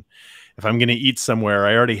navigation. If I'm going to eat somewhere,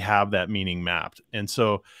 I already have that meaning mapped. And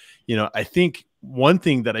so, you know, I think one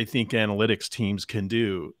thing that I think analytics teams can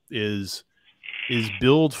do is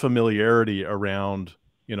build familiarity around,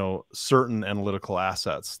 you know, certain analytical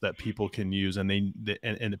assets that people can use, and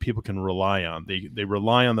that people can rely on. They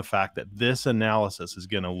rely on the fact that this analysis is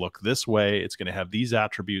going to look this way, it's going to have these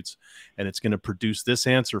attributes, and it's going to produce this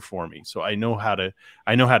answer for me. So I know how to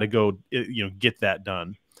go, you know, get that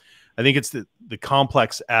done. I think it's the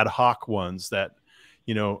complex ad hoc ones that,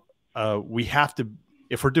 you know, we have to,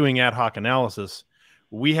 if we're doing ad hoc analysis,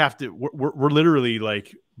 we're literally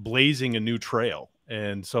like blazing a new trail.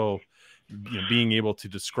 And so, you know, being able to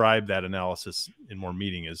describe that analysis in more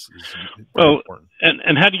meaning is well important.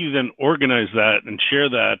 And how do you then organize that and share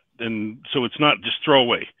that, and so it's not just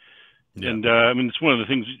throwaway? Yeah. And I mean, it's one of the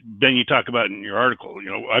things, Ben, you talk about in your article. You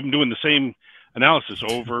know, I'm doing the same analysis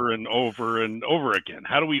over and over and over again.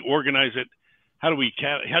 How do we organize it? How do we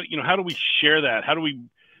share that? How do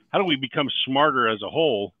we become smarter as a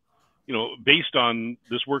whole? You know, based on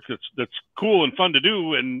this work that's cool and fun to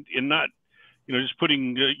do, and not, you know, just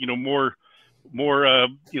putting more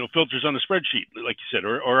filters on a spreadsheet, like you said,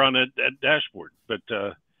 or on a dashboard. But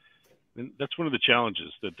that's one of the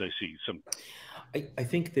challenges that I see. I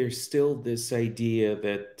think there's still this idea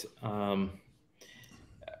that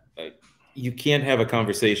you can't have a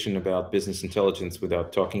conversation about business intelligence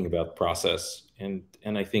without talking about process, and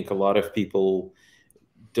I think a lot of people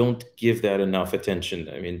don't give that enough attention.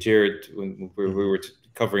 I mean, Jared, when we were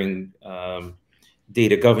covering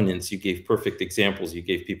data governance, you gave perfect examples. You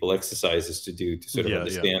gave people exercises to do to sort of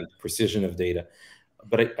understand precision of data.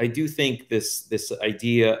 But I do think this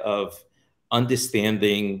idea of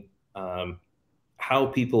understanding how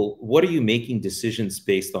people, what are you making decisions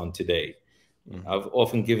based on today? Mm-hmm. I've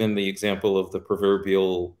often given the example of the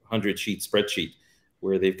proverbial 100-sheet spreadsheet,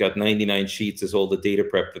 where they've got 99 sheets as all the data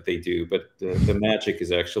prep that they do, but the magic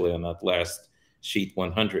is actually on that last sheet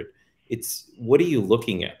 100. It's, what are you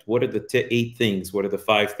looking at? What are the 8 things? What are the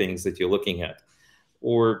 5 things that you're looking at?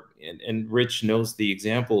 Or, and Rich knows the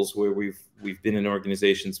examples where we've been in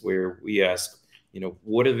organizations where we ask, you know,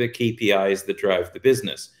 what are the KPIs that drive the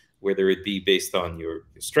business, whether it be based on your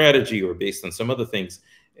strategy or based on some other things.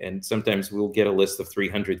 And sometimes we'll get a list of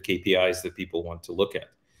 300 KPIs that people want to look at.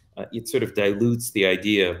 It sort of dilutes the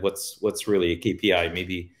idea of what's really a KPI.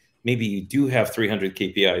 Maybe you do have 300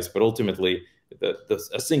 KPIs, but ultimately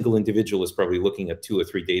a single individual is probably looking at 2 or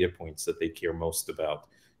 3 data points that they care most about.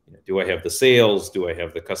 You know, do I have the sales? Do I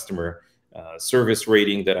have the customer service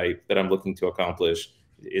rating that I'm looking to accomplish?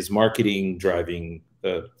 Is marketing driving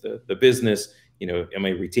the business? You know, am I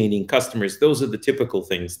retaining customers? Those are the typical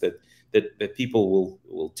things that people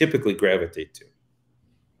will typically gravitate to.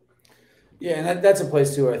 Yeah, and that's a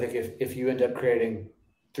place too where I think if you end up creating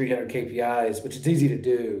 300 KPIs, which is easy to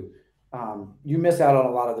do, you miss out on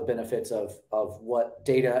a lot of the benefits of what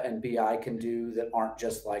data and BI can do that aren't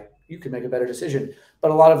just like, you can make a better decision, but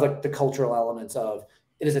a lot of like the cultural elements of,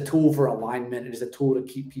 it is a tool for alignment. It is a tool to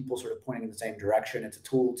keep people sort of pointing in the same direction. It's a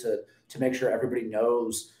tool to make sure everybody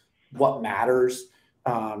knows what matters.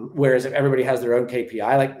 Whereas if everybody has their own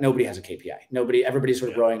KPI, like nobody has a KPI. Everybody's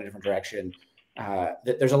sort of rowing in a different direction.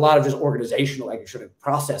 There's a lot of just organizational, like sort of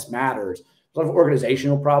process matters. A lot of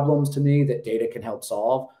organizational problems to me that data can help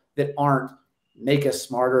solve that aren't make us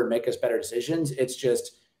smarter, make us better decisions. It's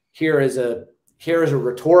just, here is a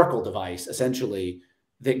rhetorical device essentially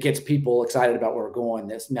that gets people excited about where we're going.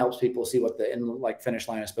 This helps people see what the finish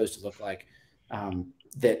line is supposed to look like.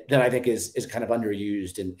 That I think is kind of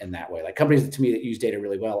underused in that way. Like companies to me that use data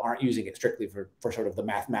really well aren't using it strictly for sort of the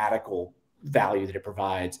mathematical value that it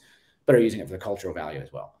provides, but are using it for the cultural value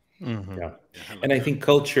as well. Yeah. And I think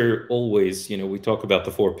culture always, we talk about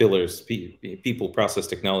the four pillars: people, process,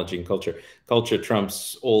 technology, and culture. Culture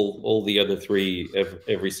trumps all the other three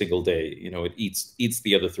every single day. It eats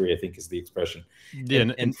the other three, I think, is the expression.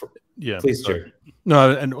 Yeah, yeah. Please, Sorry. Jerry.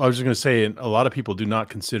 No, and I was just going to say, a lot of people do not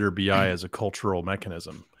consider BI as a cultural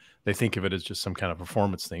mechanism. They think of it as just some kind of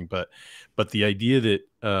performance thing. But the idea that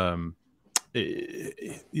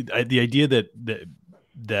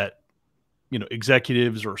that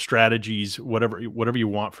executives or strategies, whatever you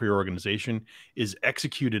want for your organization, is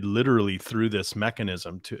executed literally through this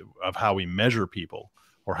mechanism of how we measure people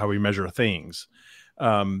or how we measure things.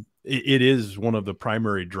 It is one of the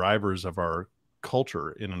primary drivers of our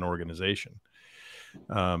culture in an organization,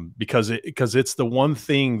 because it's the one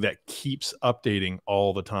thing that keeps updating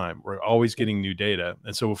all the time. We're always getting new data,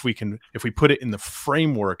 and so if we put it in the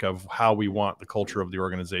framework of how we want the culture of the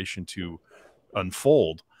organization to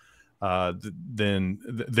unfold,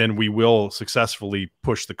 then we will successfully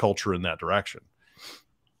push the culture in that direction.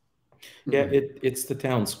 Yeah, it's the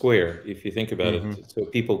town square, if you think about it. So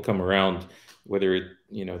people come around, whether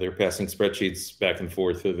they're passing spreadsheets back and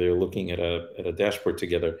forth, or they're looking at a dashboard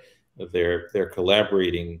together. They're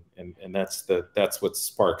collaborating, and that's what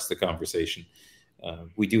sparks the conversation.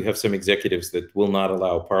 We do have some executives that will not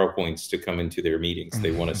allow PowerPoints to come into their meetings.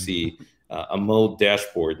 They want to see a mode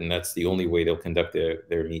dashboard, and that's the only way they'll conduct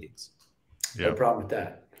their meetings. No problem with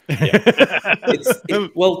that. Yeah.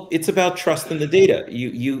 Well, it's about trust in the data.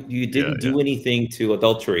 You didn't do anything to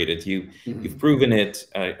adulterate it. You've proven it.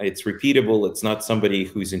 It's repeatable. It's not somebody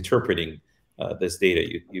who's interpreting this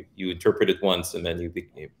data. You interpret it once, and then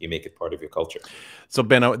you make it part of your culture. So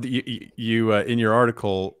Ben, you in your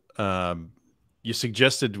article, you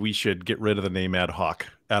suggested we should get rid of the name ad hoc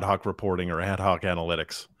reporting or ad hoc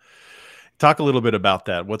analytics. Talk a little bit about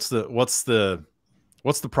that. What's the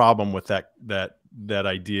problem with that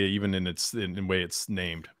idea, even in the way it's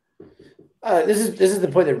named? This is the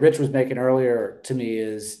point that Rich was making earlier to me.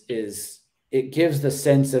 Is it gives the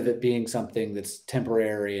sense of it being something that's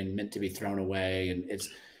temporary and meant to be thrown away, and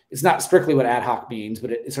it's not strictly what ad hoc means, but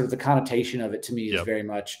it's sort of the connotation of it to me is very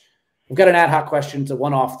much, we've got an ad hoc question, it's a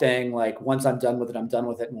one-off thing. Like, once I'm done with it, I'm done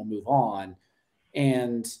with it, and we'll move on.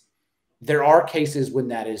 And there are cases when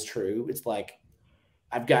that is true. It's like,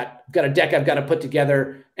 I've got a deck I've got to put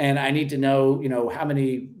together, and I need to know,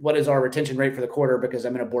 what is our retention rate for the quarter because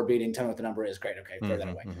I'm in a board meeting. Tell me what the number is. Great. Okay. Throw that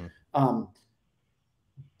away.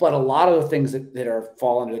 But a lot of the things that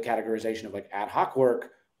fall into the categorization of like ad hoc work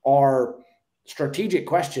are strategic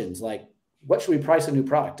questions. Like, what should we price a new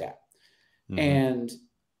product at? And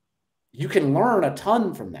you can learn a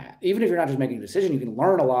ton from that. Even if you're not just making a decision, you can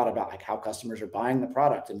learn a lot about like how customers are buying the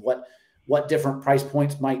product and what different price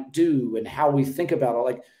points might do and how we think about it.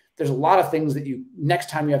 Like, there's a lot of things that next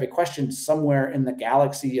time you have a question somewhere in the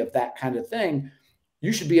galaxy of that kind of thing,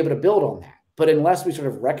 you should be able to build on that. But unless we sort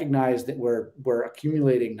of recognize that we're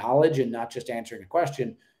accumulating knowledge and not just answering a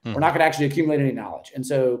question, we're not going to actually accumulate any knowledge. And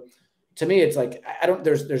so to me, it's like, I think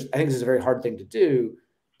this is a very hard thing to do,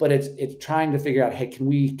 but it's trying to figure out, hey, can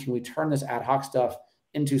we turn this ad hoc stuff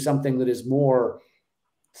into something that is more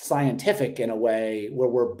scientific in a way where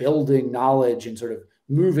we're building knowledge and sort of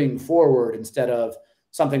moving forward instead of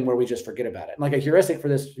something where we just forget about it. And like a heuristic for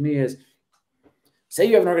this to me is, say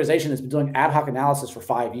you have an organization that's been doing ad hoc analysis for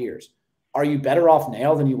 5 years. Are you better off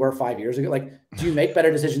now than you were 5 years ago? Like, do you make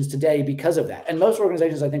better decisions today because of that? And most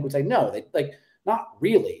organizations, I think, would say no. They not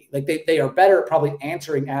really. Like, they are better at probably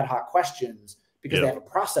answering ad hoc questions because they have a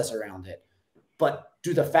process around it. But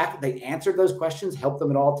do the fact that they answered those questions help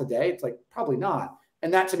them at all today? It's like, probably not.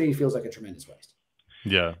 And that to me feels like a tremendous waste.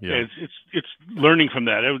 Yeah. It's learning from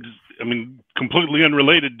that. Completely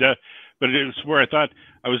unrelated, but it's where I thought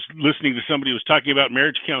I was listening to somebody who was talking about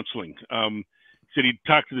marriage counseling. Said he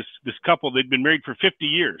talked to this couple. They'd been married for 50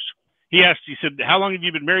 years. He said, how long have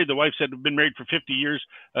you been married? The wife said, I've been married for 50 years.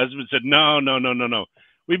 The husband said, no.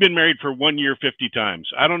 We've been married for 1 year, 50 times.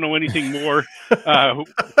 I don't know anything more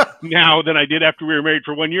now than I did after we were married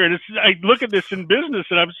for 1 year. And I look at this in business,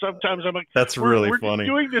 and sometimes I'm like, that's really funny.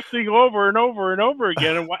 We're doing this thing over and over and over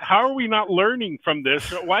again. And how are we not learning from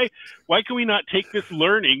this? Why can we not take this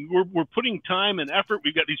learning? We're putting time and effort.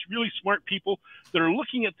 We've got these really smart people that are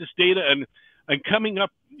looking at this data and coming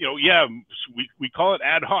up, we call it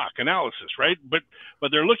ad hoc analysis, right? But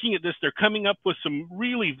they're looking at this, they're coming up with some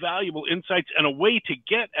really valuable insights and a way to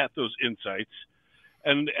get at those insights.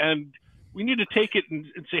 And we need to take it and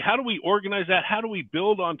say, how do we organize that? How do we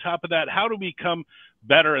build on top of that? How do we become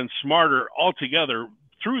better and smarter all together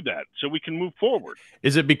through that so we can move forward.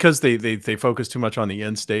 Is it because they focus too much on the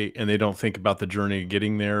end state and they don't think about the journey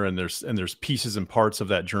getting there, and there's pieces and parts of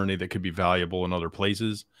that journey that could be valuable in other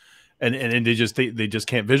places, and they just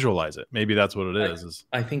can't visualize it? Maybe that's what it is.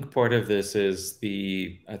 I think part of this is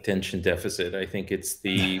the attention deficit. I think it's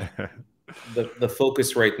the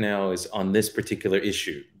focus right now is on this particular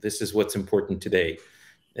issue. This is what's important today.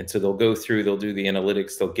 And so they'll go through, they'll do the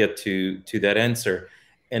analytics, they'll get to that answer.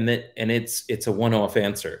 And it's a one-off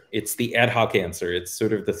answer. It's the ad hoc answer. It's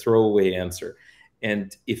sort of the throwaway answer.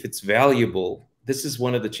 And if it's valuable, this is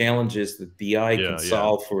one of the challenges that BI can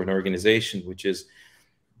solve for an organization, which is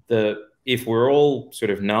if we're all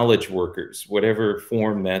sort of knowledge workers, whatever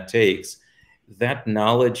form that takes, that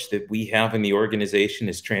knowledge that we have in the organization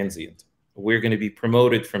is transient. We're going to be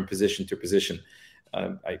promoted from position to position.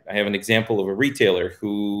 I have an example of a retailer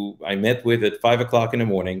who I met with at 5 o'clock in the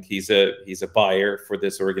morning. He's a buyer for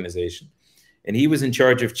this organization, and he was in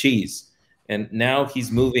charge of cheese. And now he's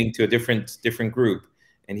moving to a different group,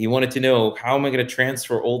 and he wanted to know, how am I going to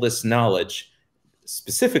transfer all this knowledge?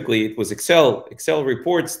 Specifically, it was Excel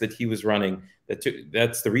reports that he was running.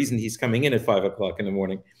 That's the reason he's coming in at 5 o'clock in the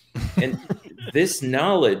morning. And this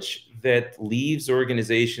knowledge that leaves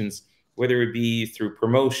organizations, whether it be through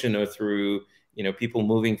promotion or through people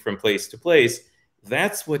moving from place to place,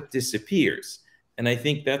 that's what disappears. And I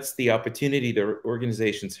think that's the opportunity that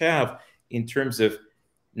organizations have in terms of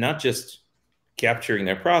not just capturing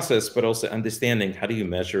their process, but also understanding, how do you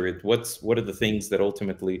measure it? What are the things that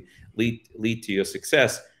ultimately lead to your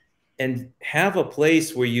success? And have a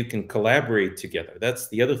place where you can collaborate together. That's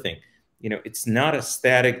the other thing. It's not a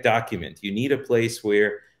static document. You need a place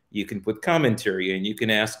where you can put commentary and you can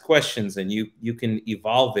ask questions and you can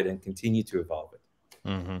evolve it and continue to evolve it.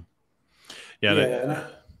 Mm-hmm.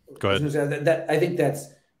 Go ahead. I think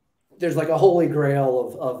there's like a holy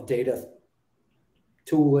grail of data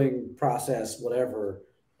tooling, process, whatever.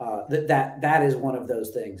 That is one of those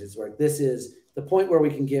things. It's where this is the point where we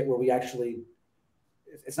can get where we actually,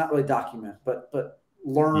 it's not really document, but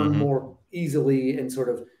learn more easily and sort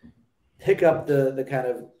of pick up the kind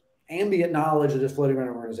of ambient knowledge that is floating around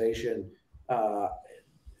an organization.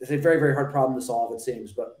 It's a very, very hard problem to solve, it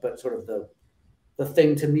seems, but sort of the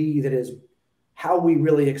thing to me that is how we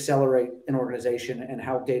really accelerate an organization and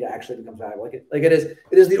how data actually becomes valuable. It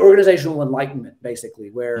is the organizational enlightenment, basically,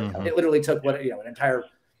 where it literally took an entire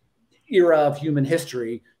era of human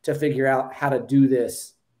history to figure out how to do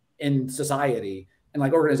this in society. And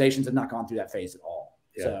organizations have not gone through that phase at all.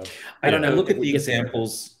 Yeah. So I don't know. I look at the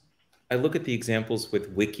examples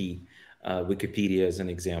with Wikipedia as an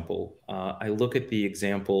example. I look at the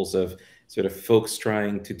examples of sort of folks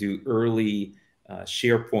trying to do early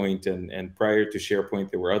SharePoint, and prior to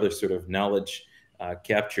SharePoint, there were other sort of knowledge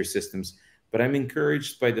capture systems. But I'm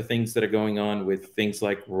encouraged by the things that are going on with things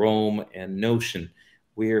like Rome and Notion,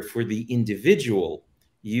 where for the individual,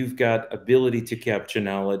 you've got ability to capture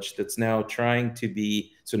knowledge that's now trying to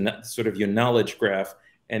be sort of your knowledge graph,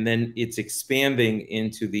 and then it's expanding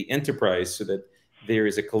into the enterprise so that there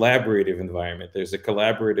is a collaborative environment. There's a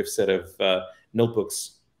collaborative set of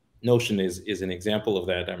notebooks. Notion is an example of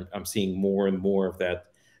that. I'm seeing more and more of that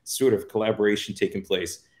sort of collaboration taking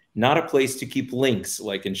place. Not a place to keep links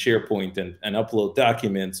like in SharePoint and upload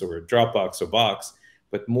documents or Dropbox or Box,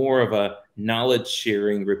 but more of a knowledge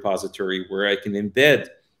sharing repository where I can embed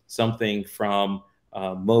something from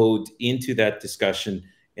Mode into that discussion,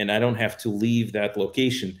 and I don't have to leave that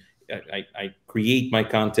location. I create my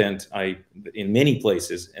content in many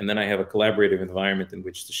places, and then I have a collaborative environment in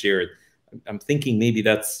which to share it. I'm thinking maybe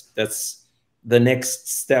that's the next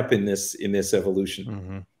step in this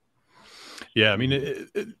evolution. Yeah, I mean,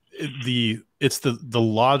 it's the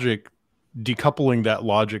logic, decoupling that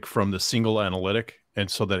logic from the single analytic, and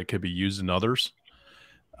so that it could be used in others,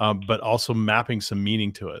 but also mapping some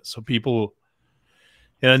meaning to it. So people,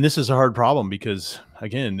 and this is a hard problem because,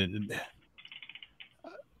 again,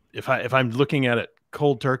 if I'm looking at it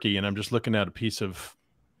cold turkey and I'm just looking at a piece of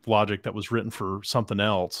logic that was written for something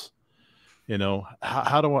else,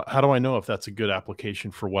 how do I know if that's a good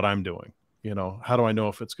application for what I'm doing? How do I know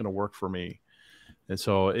if it's going to work for me? And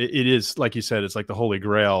so it is, like you said, it's like the Holy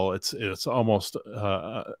Grail. It's almost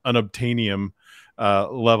unobtainium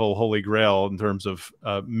level Holy Grail in terms of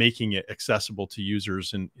making it accessible to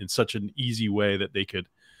users in such an easy way that they could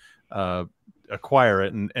acquire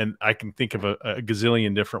it. And I can think of a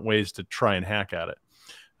gazillion different ways to try and hack at it.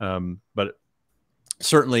 But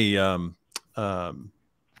certainly,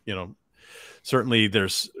 certainly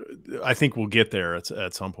I think we'll get there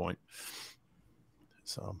at some point.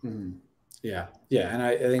 So, yeah. And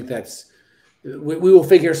I think that's we will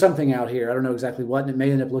figure something out here. I don't know exactly what, and it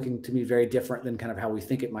may end up looking to me very different than kind of how we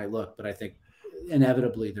think it might look. But I think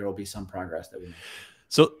inevitably there will be some progress that we make.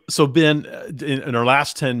 So Ben, in our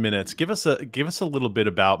last 10 minutes, give us a little bit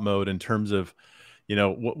about Mode in terms of,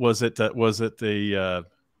 what was it a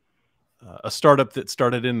startup that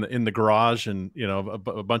started in the garage and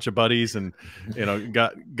a bunch of buddies and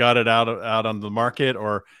got it out on the market,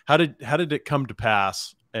 or how did it come to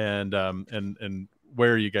pass, and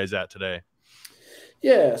where are you guys at today?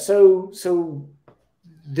 Yeah, so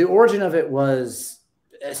the origin of it was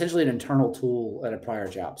essentially an internal tool at a prior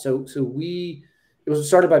job. So it was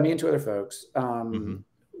started by me and two other folks.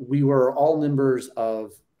 We were all members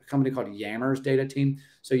of a company called Yammer's data team.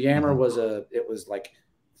 So Yammer was like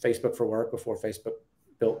Facebook for work before Facebook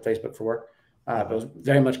built Facebook for work. It was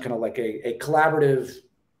very much kind of like a collaborative,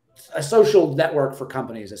 a social network for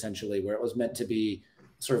companies, essentially, where it was meant to be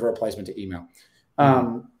sort of a replacement to email.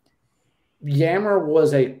 Yammer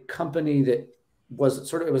was a company that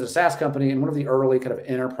was it was a SaaS company and one of the early kind of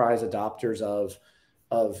enterprise adopters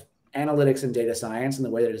of analytics and data science and the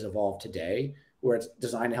way that it has evolved today, where it's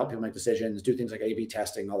designed to help people make decisions, do things like A/B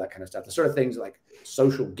testing, all that kind of stuff. The sort of things like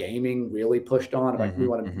social gaming really pushed on, like we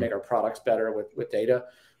want to make our products better with data,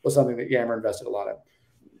 was something that Yammer invested a lot in.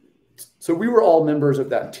 So we were all members of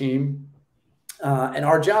that team. And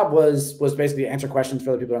our job was basically to answer questions for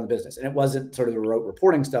other people around the business. And it wasn't sort of the rote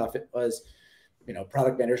reporting stuff. It was,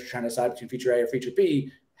 product vendors trying to decide between feature A or feature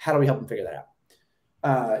B. How do we help them figure that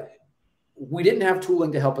out? We didn't have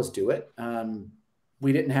tooling to help us do it.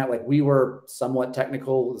 We didn't have, we were somewhat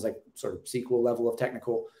technical. It was like sort of SQL level of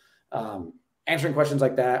technical. Answering questions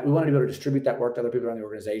like that. We wanted to be able to distribute that work to other people around the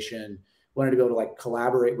organization. We wanted to be able to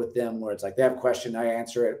collaborate with them where it's like they have a question, I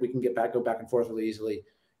answer it. We can go back and forth really easily.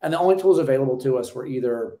 And the only tools available to us were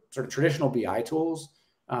either sort of traditional BI tools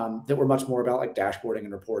that were much more about like dashboarding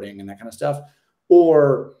and reporting and that kind of stuff,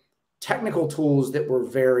 or technical tools that were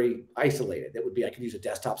very isolated. That would be, I could use a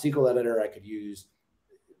desktop SQL editor. I could use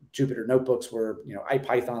Jupyter notebooks where,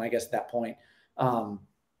 IPython, I guess at that point,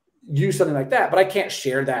 use something like that. But I can't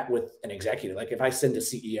share that with an executive. Like if I send a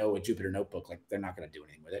CEO a Jupyter notebook, they're not going to do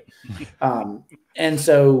anything with it. And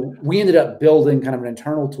so we ended up building kind of an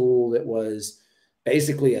internal tool that was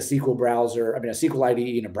basically a SQL browser, a SQL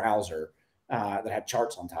IDE in a browser that had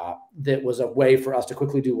charts on top. That was a way for us to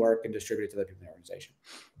quickly do work and distribute it to the people in the organization.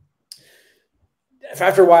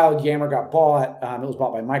 After a while, Yammer got bought. It was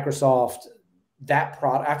bought by Microsoft.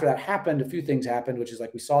 After that happened, a few things happened, which is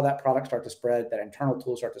we saw that product start to spread, that internal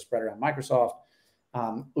tool start to spread around Microsoft.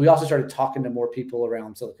 We also started talking to more people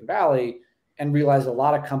around Silicon Valley and realized a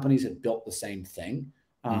lot of companies had built the same thing.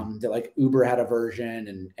 That Uber had a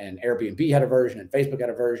version and Airbnb had a version and Facebook had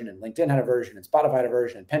a version and LinkedIn had a version and Spotify had a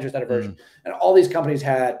version and Pinterest had a version. And all these companies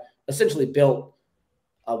had essentially built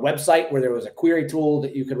a website where there was a query tool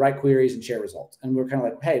that you could write queries and share results. And we were kind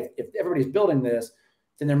of like, hey, if everybody's building this,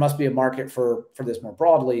 then there must be a market for this more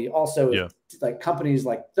broadly. Also, if companies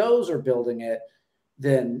like those are building it,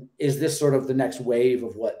 then is this sort of the next wave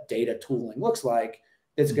of what data tooling looks like?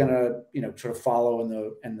 It's going to, sort of follow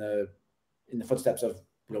in the footsteps of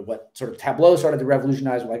what sort of Tableau started to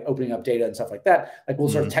revolutionize with opening up data and stuff like that. Will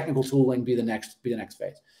sort of technical tooling be the next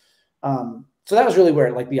phase? So that was really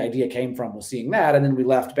where the idea came from, was seeing that. And then we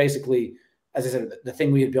left basically, as I said, the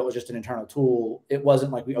thing we had built was just an internal tool. It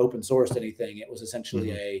wasn't like we open sourced anything. It was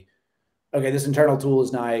essentially okay, this internal tool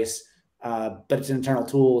is nice, but it's an internal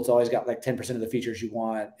tool. It's always got 10% of the features you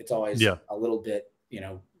want. It's always a little bit,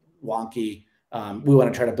 wonky. We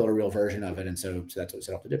want to try to build a real version of it. And so that's what we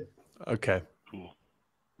set off to do. Okay, cool.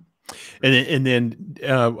 And then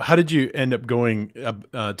how did you end up going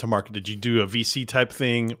to market? Did you do a VC type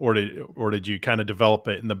thing, or did you kind of develop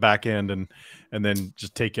it in the back end and then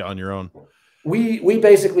just take it on your own? We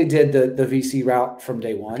basically did the VC route from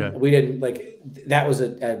day one. Okay. We didn't that was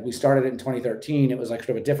we started it in 2013. It was sort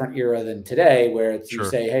of a different era than today, where you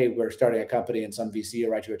say, hey, we're starting a company and some VC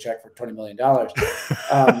will write you a check for $20 million.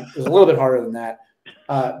 It was a little bit harder than that.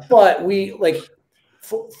 But we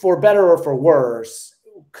for better or for worse,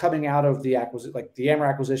 coming out of the acquisition, the Yammer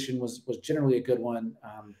acquisition was generally a good one.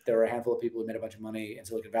 There were a handful of people who made a bunch of money in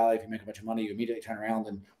Silicon Valley. If you make a bunch of money, you immediately turn around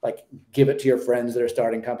and give it to your friends that are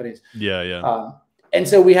starting companies. And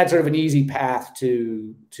so we had sort of an easy path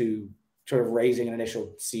to sort of raising an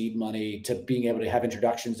initial seed money, to being able to have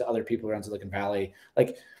introductions to other people around Silicon Valley.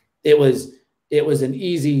 It was an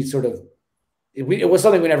easy sort of, it was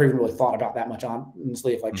something we never even really thought about that much,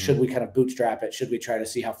 honestly. If should we kind of bootstrap it? Should we try to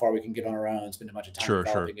see how far we can get on our own, spend a bunch of time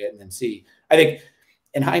developing it, and then see? I think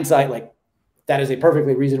in hindsight, that is a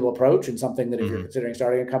perfectly reasonable approach, and something that if you're considering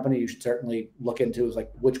starting a company, you should certainly look into, is like,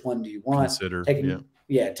 which one do you want? Consider,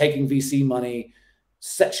 taking VC money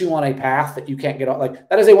sets you on a path that you can't get off. Like,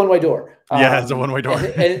 that is a one-way door. It's a one-way door.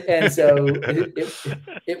 And so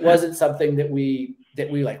it wasn't something that we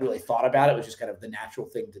like really thought about. It was just kind of the natural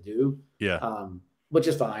thing to do. Which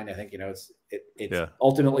is fine. I think, it's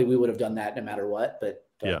ultimately we would have done that no matter what, but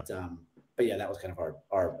yeah, that was kind of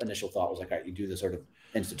our initial thought, was like, all right, you do the sort of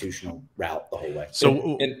institutional route the whole way.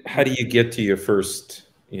 So, and how do you get to your first,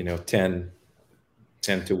 10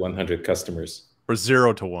 to 100 customers? Or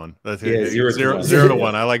 0 to 1. That's zero to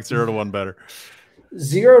 1. I like 0 to 1 better.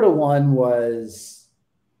 0 to 1 was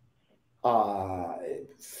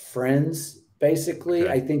friends, basically.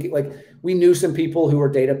 I think we knew some people who were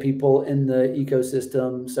data people in the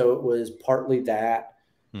ecosystem, so it was partly that.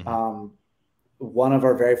 One of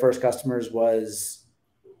our very first customers was,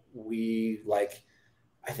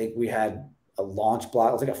 I think we had a launch blog.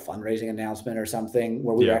 It was like a fundraising announcement or something,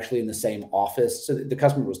 where we were actually in the same office. So the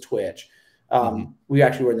customer was Twitch. We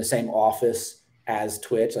actually were in the same office as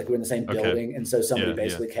Twitch, like we were in the same building. And so somebody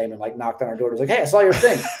basically came and like knocked on our door and was like, "Hey, I saw your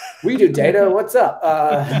thing. We do data. What's up?"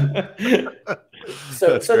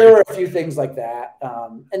 So there were a few things like that.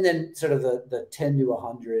 And then sort of the 10 to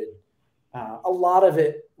 100, a lot of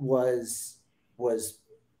it was,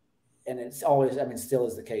 and it's always, I mean, still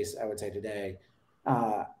is the case, I would say today.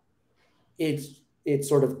 It's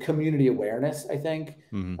sort of community awareness, I think.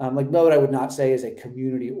 Like Mode, I would not say is a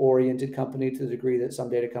community-oriented company to the degree that some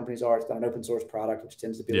data companies are. It's got an open source product, which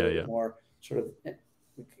tends to be a little bit more sort of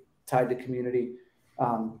tied to community.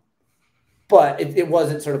 But it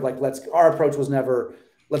wasn't sort of like, our approach was never,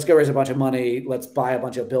 let's go raise a bunch of money, let's buy a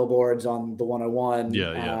bunch of billboards on the 101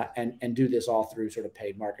 and do this all through sort of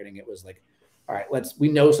paid marketing. It was like, all right, we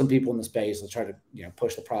know some people in the space, let's try to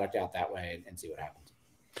push the product out that way and see what happens.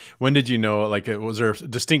 When did you know, like, was there a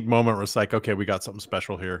distinct moment where it's like, okay, we got something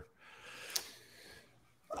special here?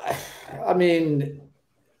 I mean,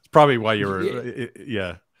 it's probably why you were,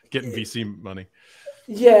 getting VC money.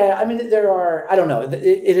 Yeah. I mean, I don't know.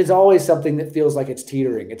 It is always something that feels like it's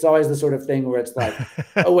teetering. It's always the sort of thing where it's like,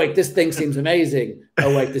 oh, wait, this thing seems amazing.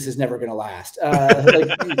 Oh, wait, this is never going to last.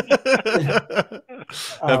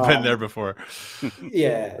 I've been there before.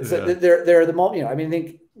 Yeah. So there are the moment, I mean, I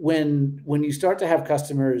think when you start to have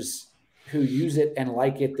customers who use it and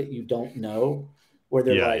like it that you don't know, where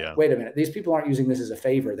they're wait a minute, these people aren't using this as a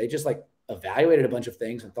favor. They just like evaluated a bunch of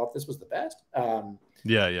things and thought this was the best.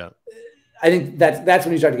 I think that's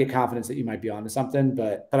when you start to get confidence that you might be onto something.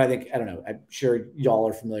 But I think, I don't know, I'm sure y'all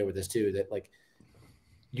are familiar with this too, that like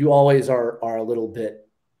you always are a little bit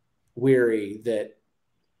weary that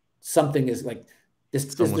something is like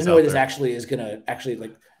this. There's no way this actually is going to actually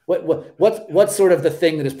like what's sort of the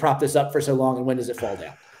thing that has propped this up for so long, and when does it fall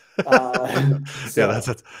down?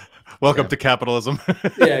 That's welcome to capitalism.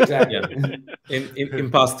 Yeah, exactly.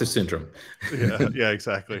 Imposter syndrome.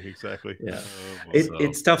 Exactly. Yeah,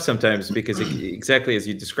 it's tough sometimes because exactly as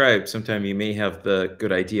you described, sometimes you may have the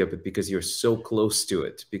good idea, but because you're so close to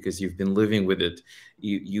it, because you've been living with it,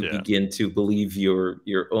 you begin to believe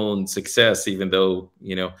your own success, even though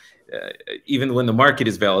even when the market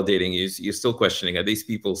is validating you, you're still questioning, are these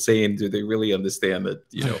people saying, do they really understand that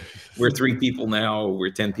we're 3 people now, we're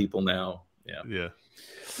 10 people now?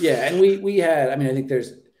 And we had, I mean, I think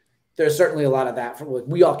there's certainly a lot of that.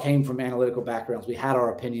 We all came from analytical backgrounds. We had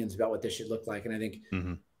our opinions about what this should look like. And I think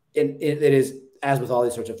it is, as with all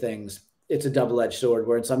these sorts of things, it's a double-edged sword,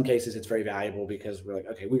 where in some cases it's very valuable because we're like,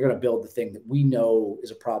 okay, we're going to build the thing that we know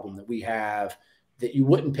is a problem that we have, that you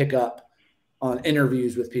wouldn't pick up on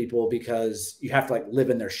interviews with people because you have to like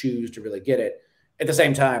live in their shoes to really get it. At the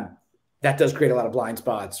same time, that does create a lot of blind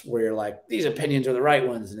spots where you're like, these opinions are the right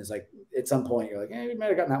ones. And it's like, at some point you're like, we might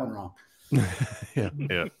have gotten that one wrong.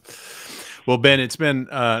 Yeah. Well, Ben, it's been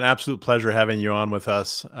an absolute pleasure having you on with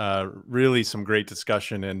us. Really some great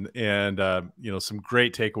discussion and some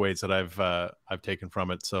great takeaways that I've taken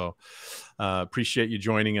from it. So appreciate you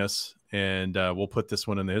joining us, and we'll put this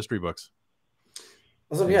one in the history books.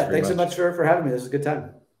 Awesome. Thanks so much for having me. This is a good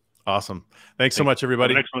time. Awesome. Thanks so much,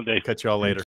 everybody. Have an excellent day. Catch you all later.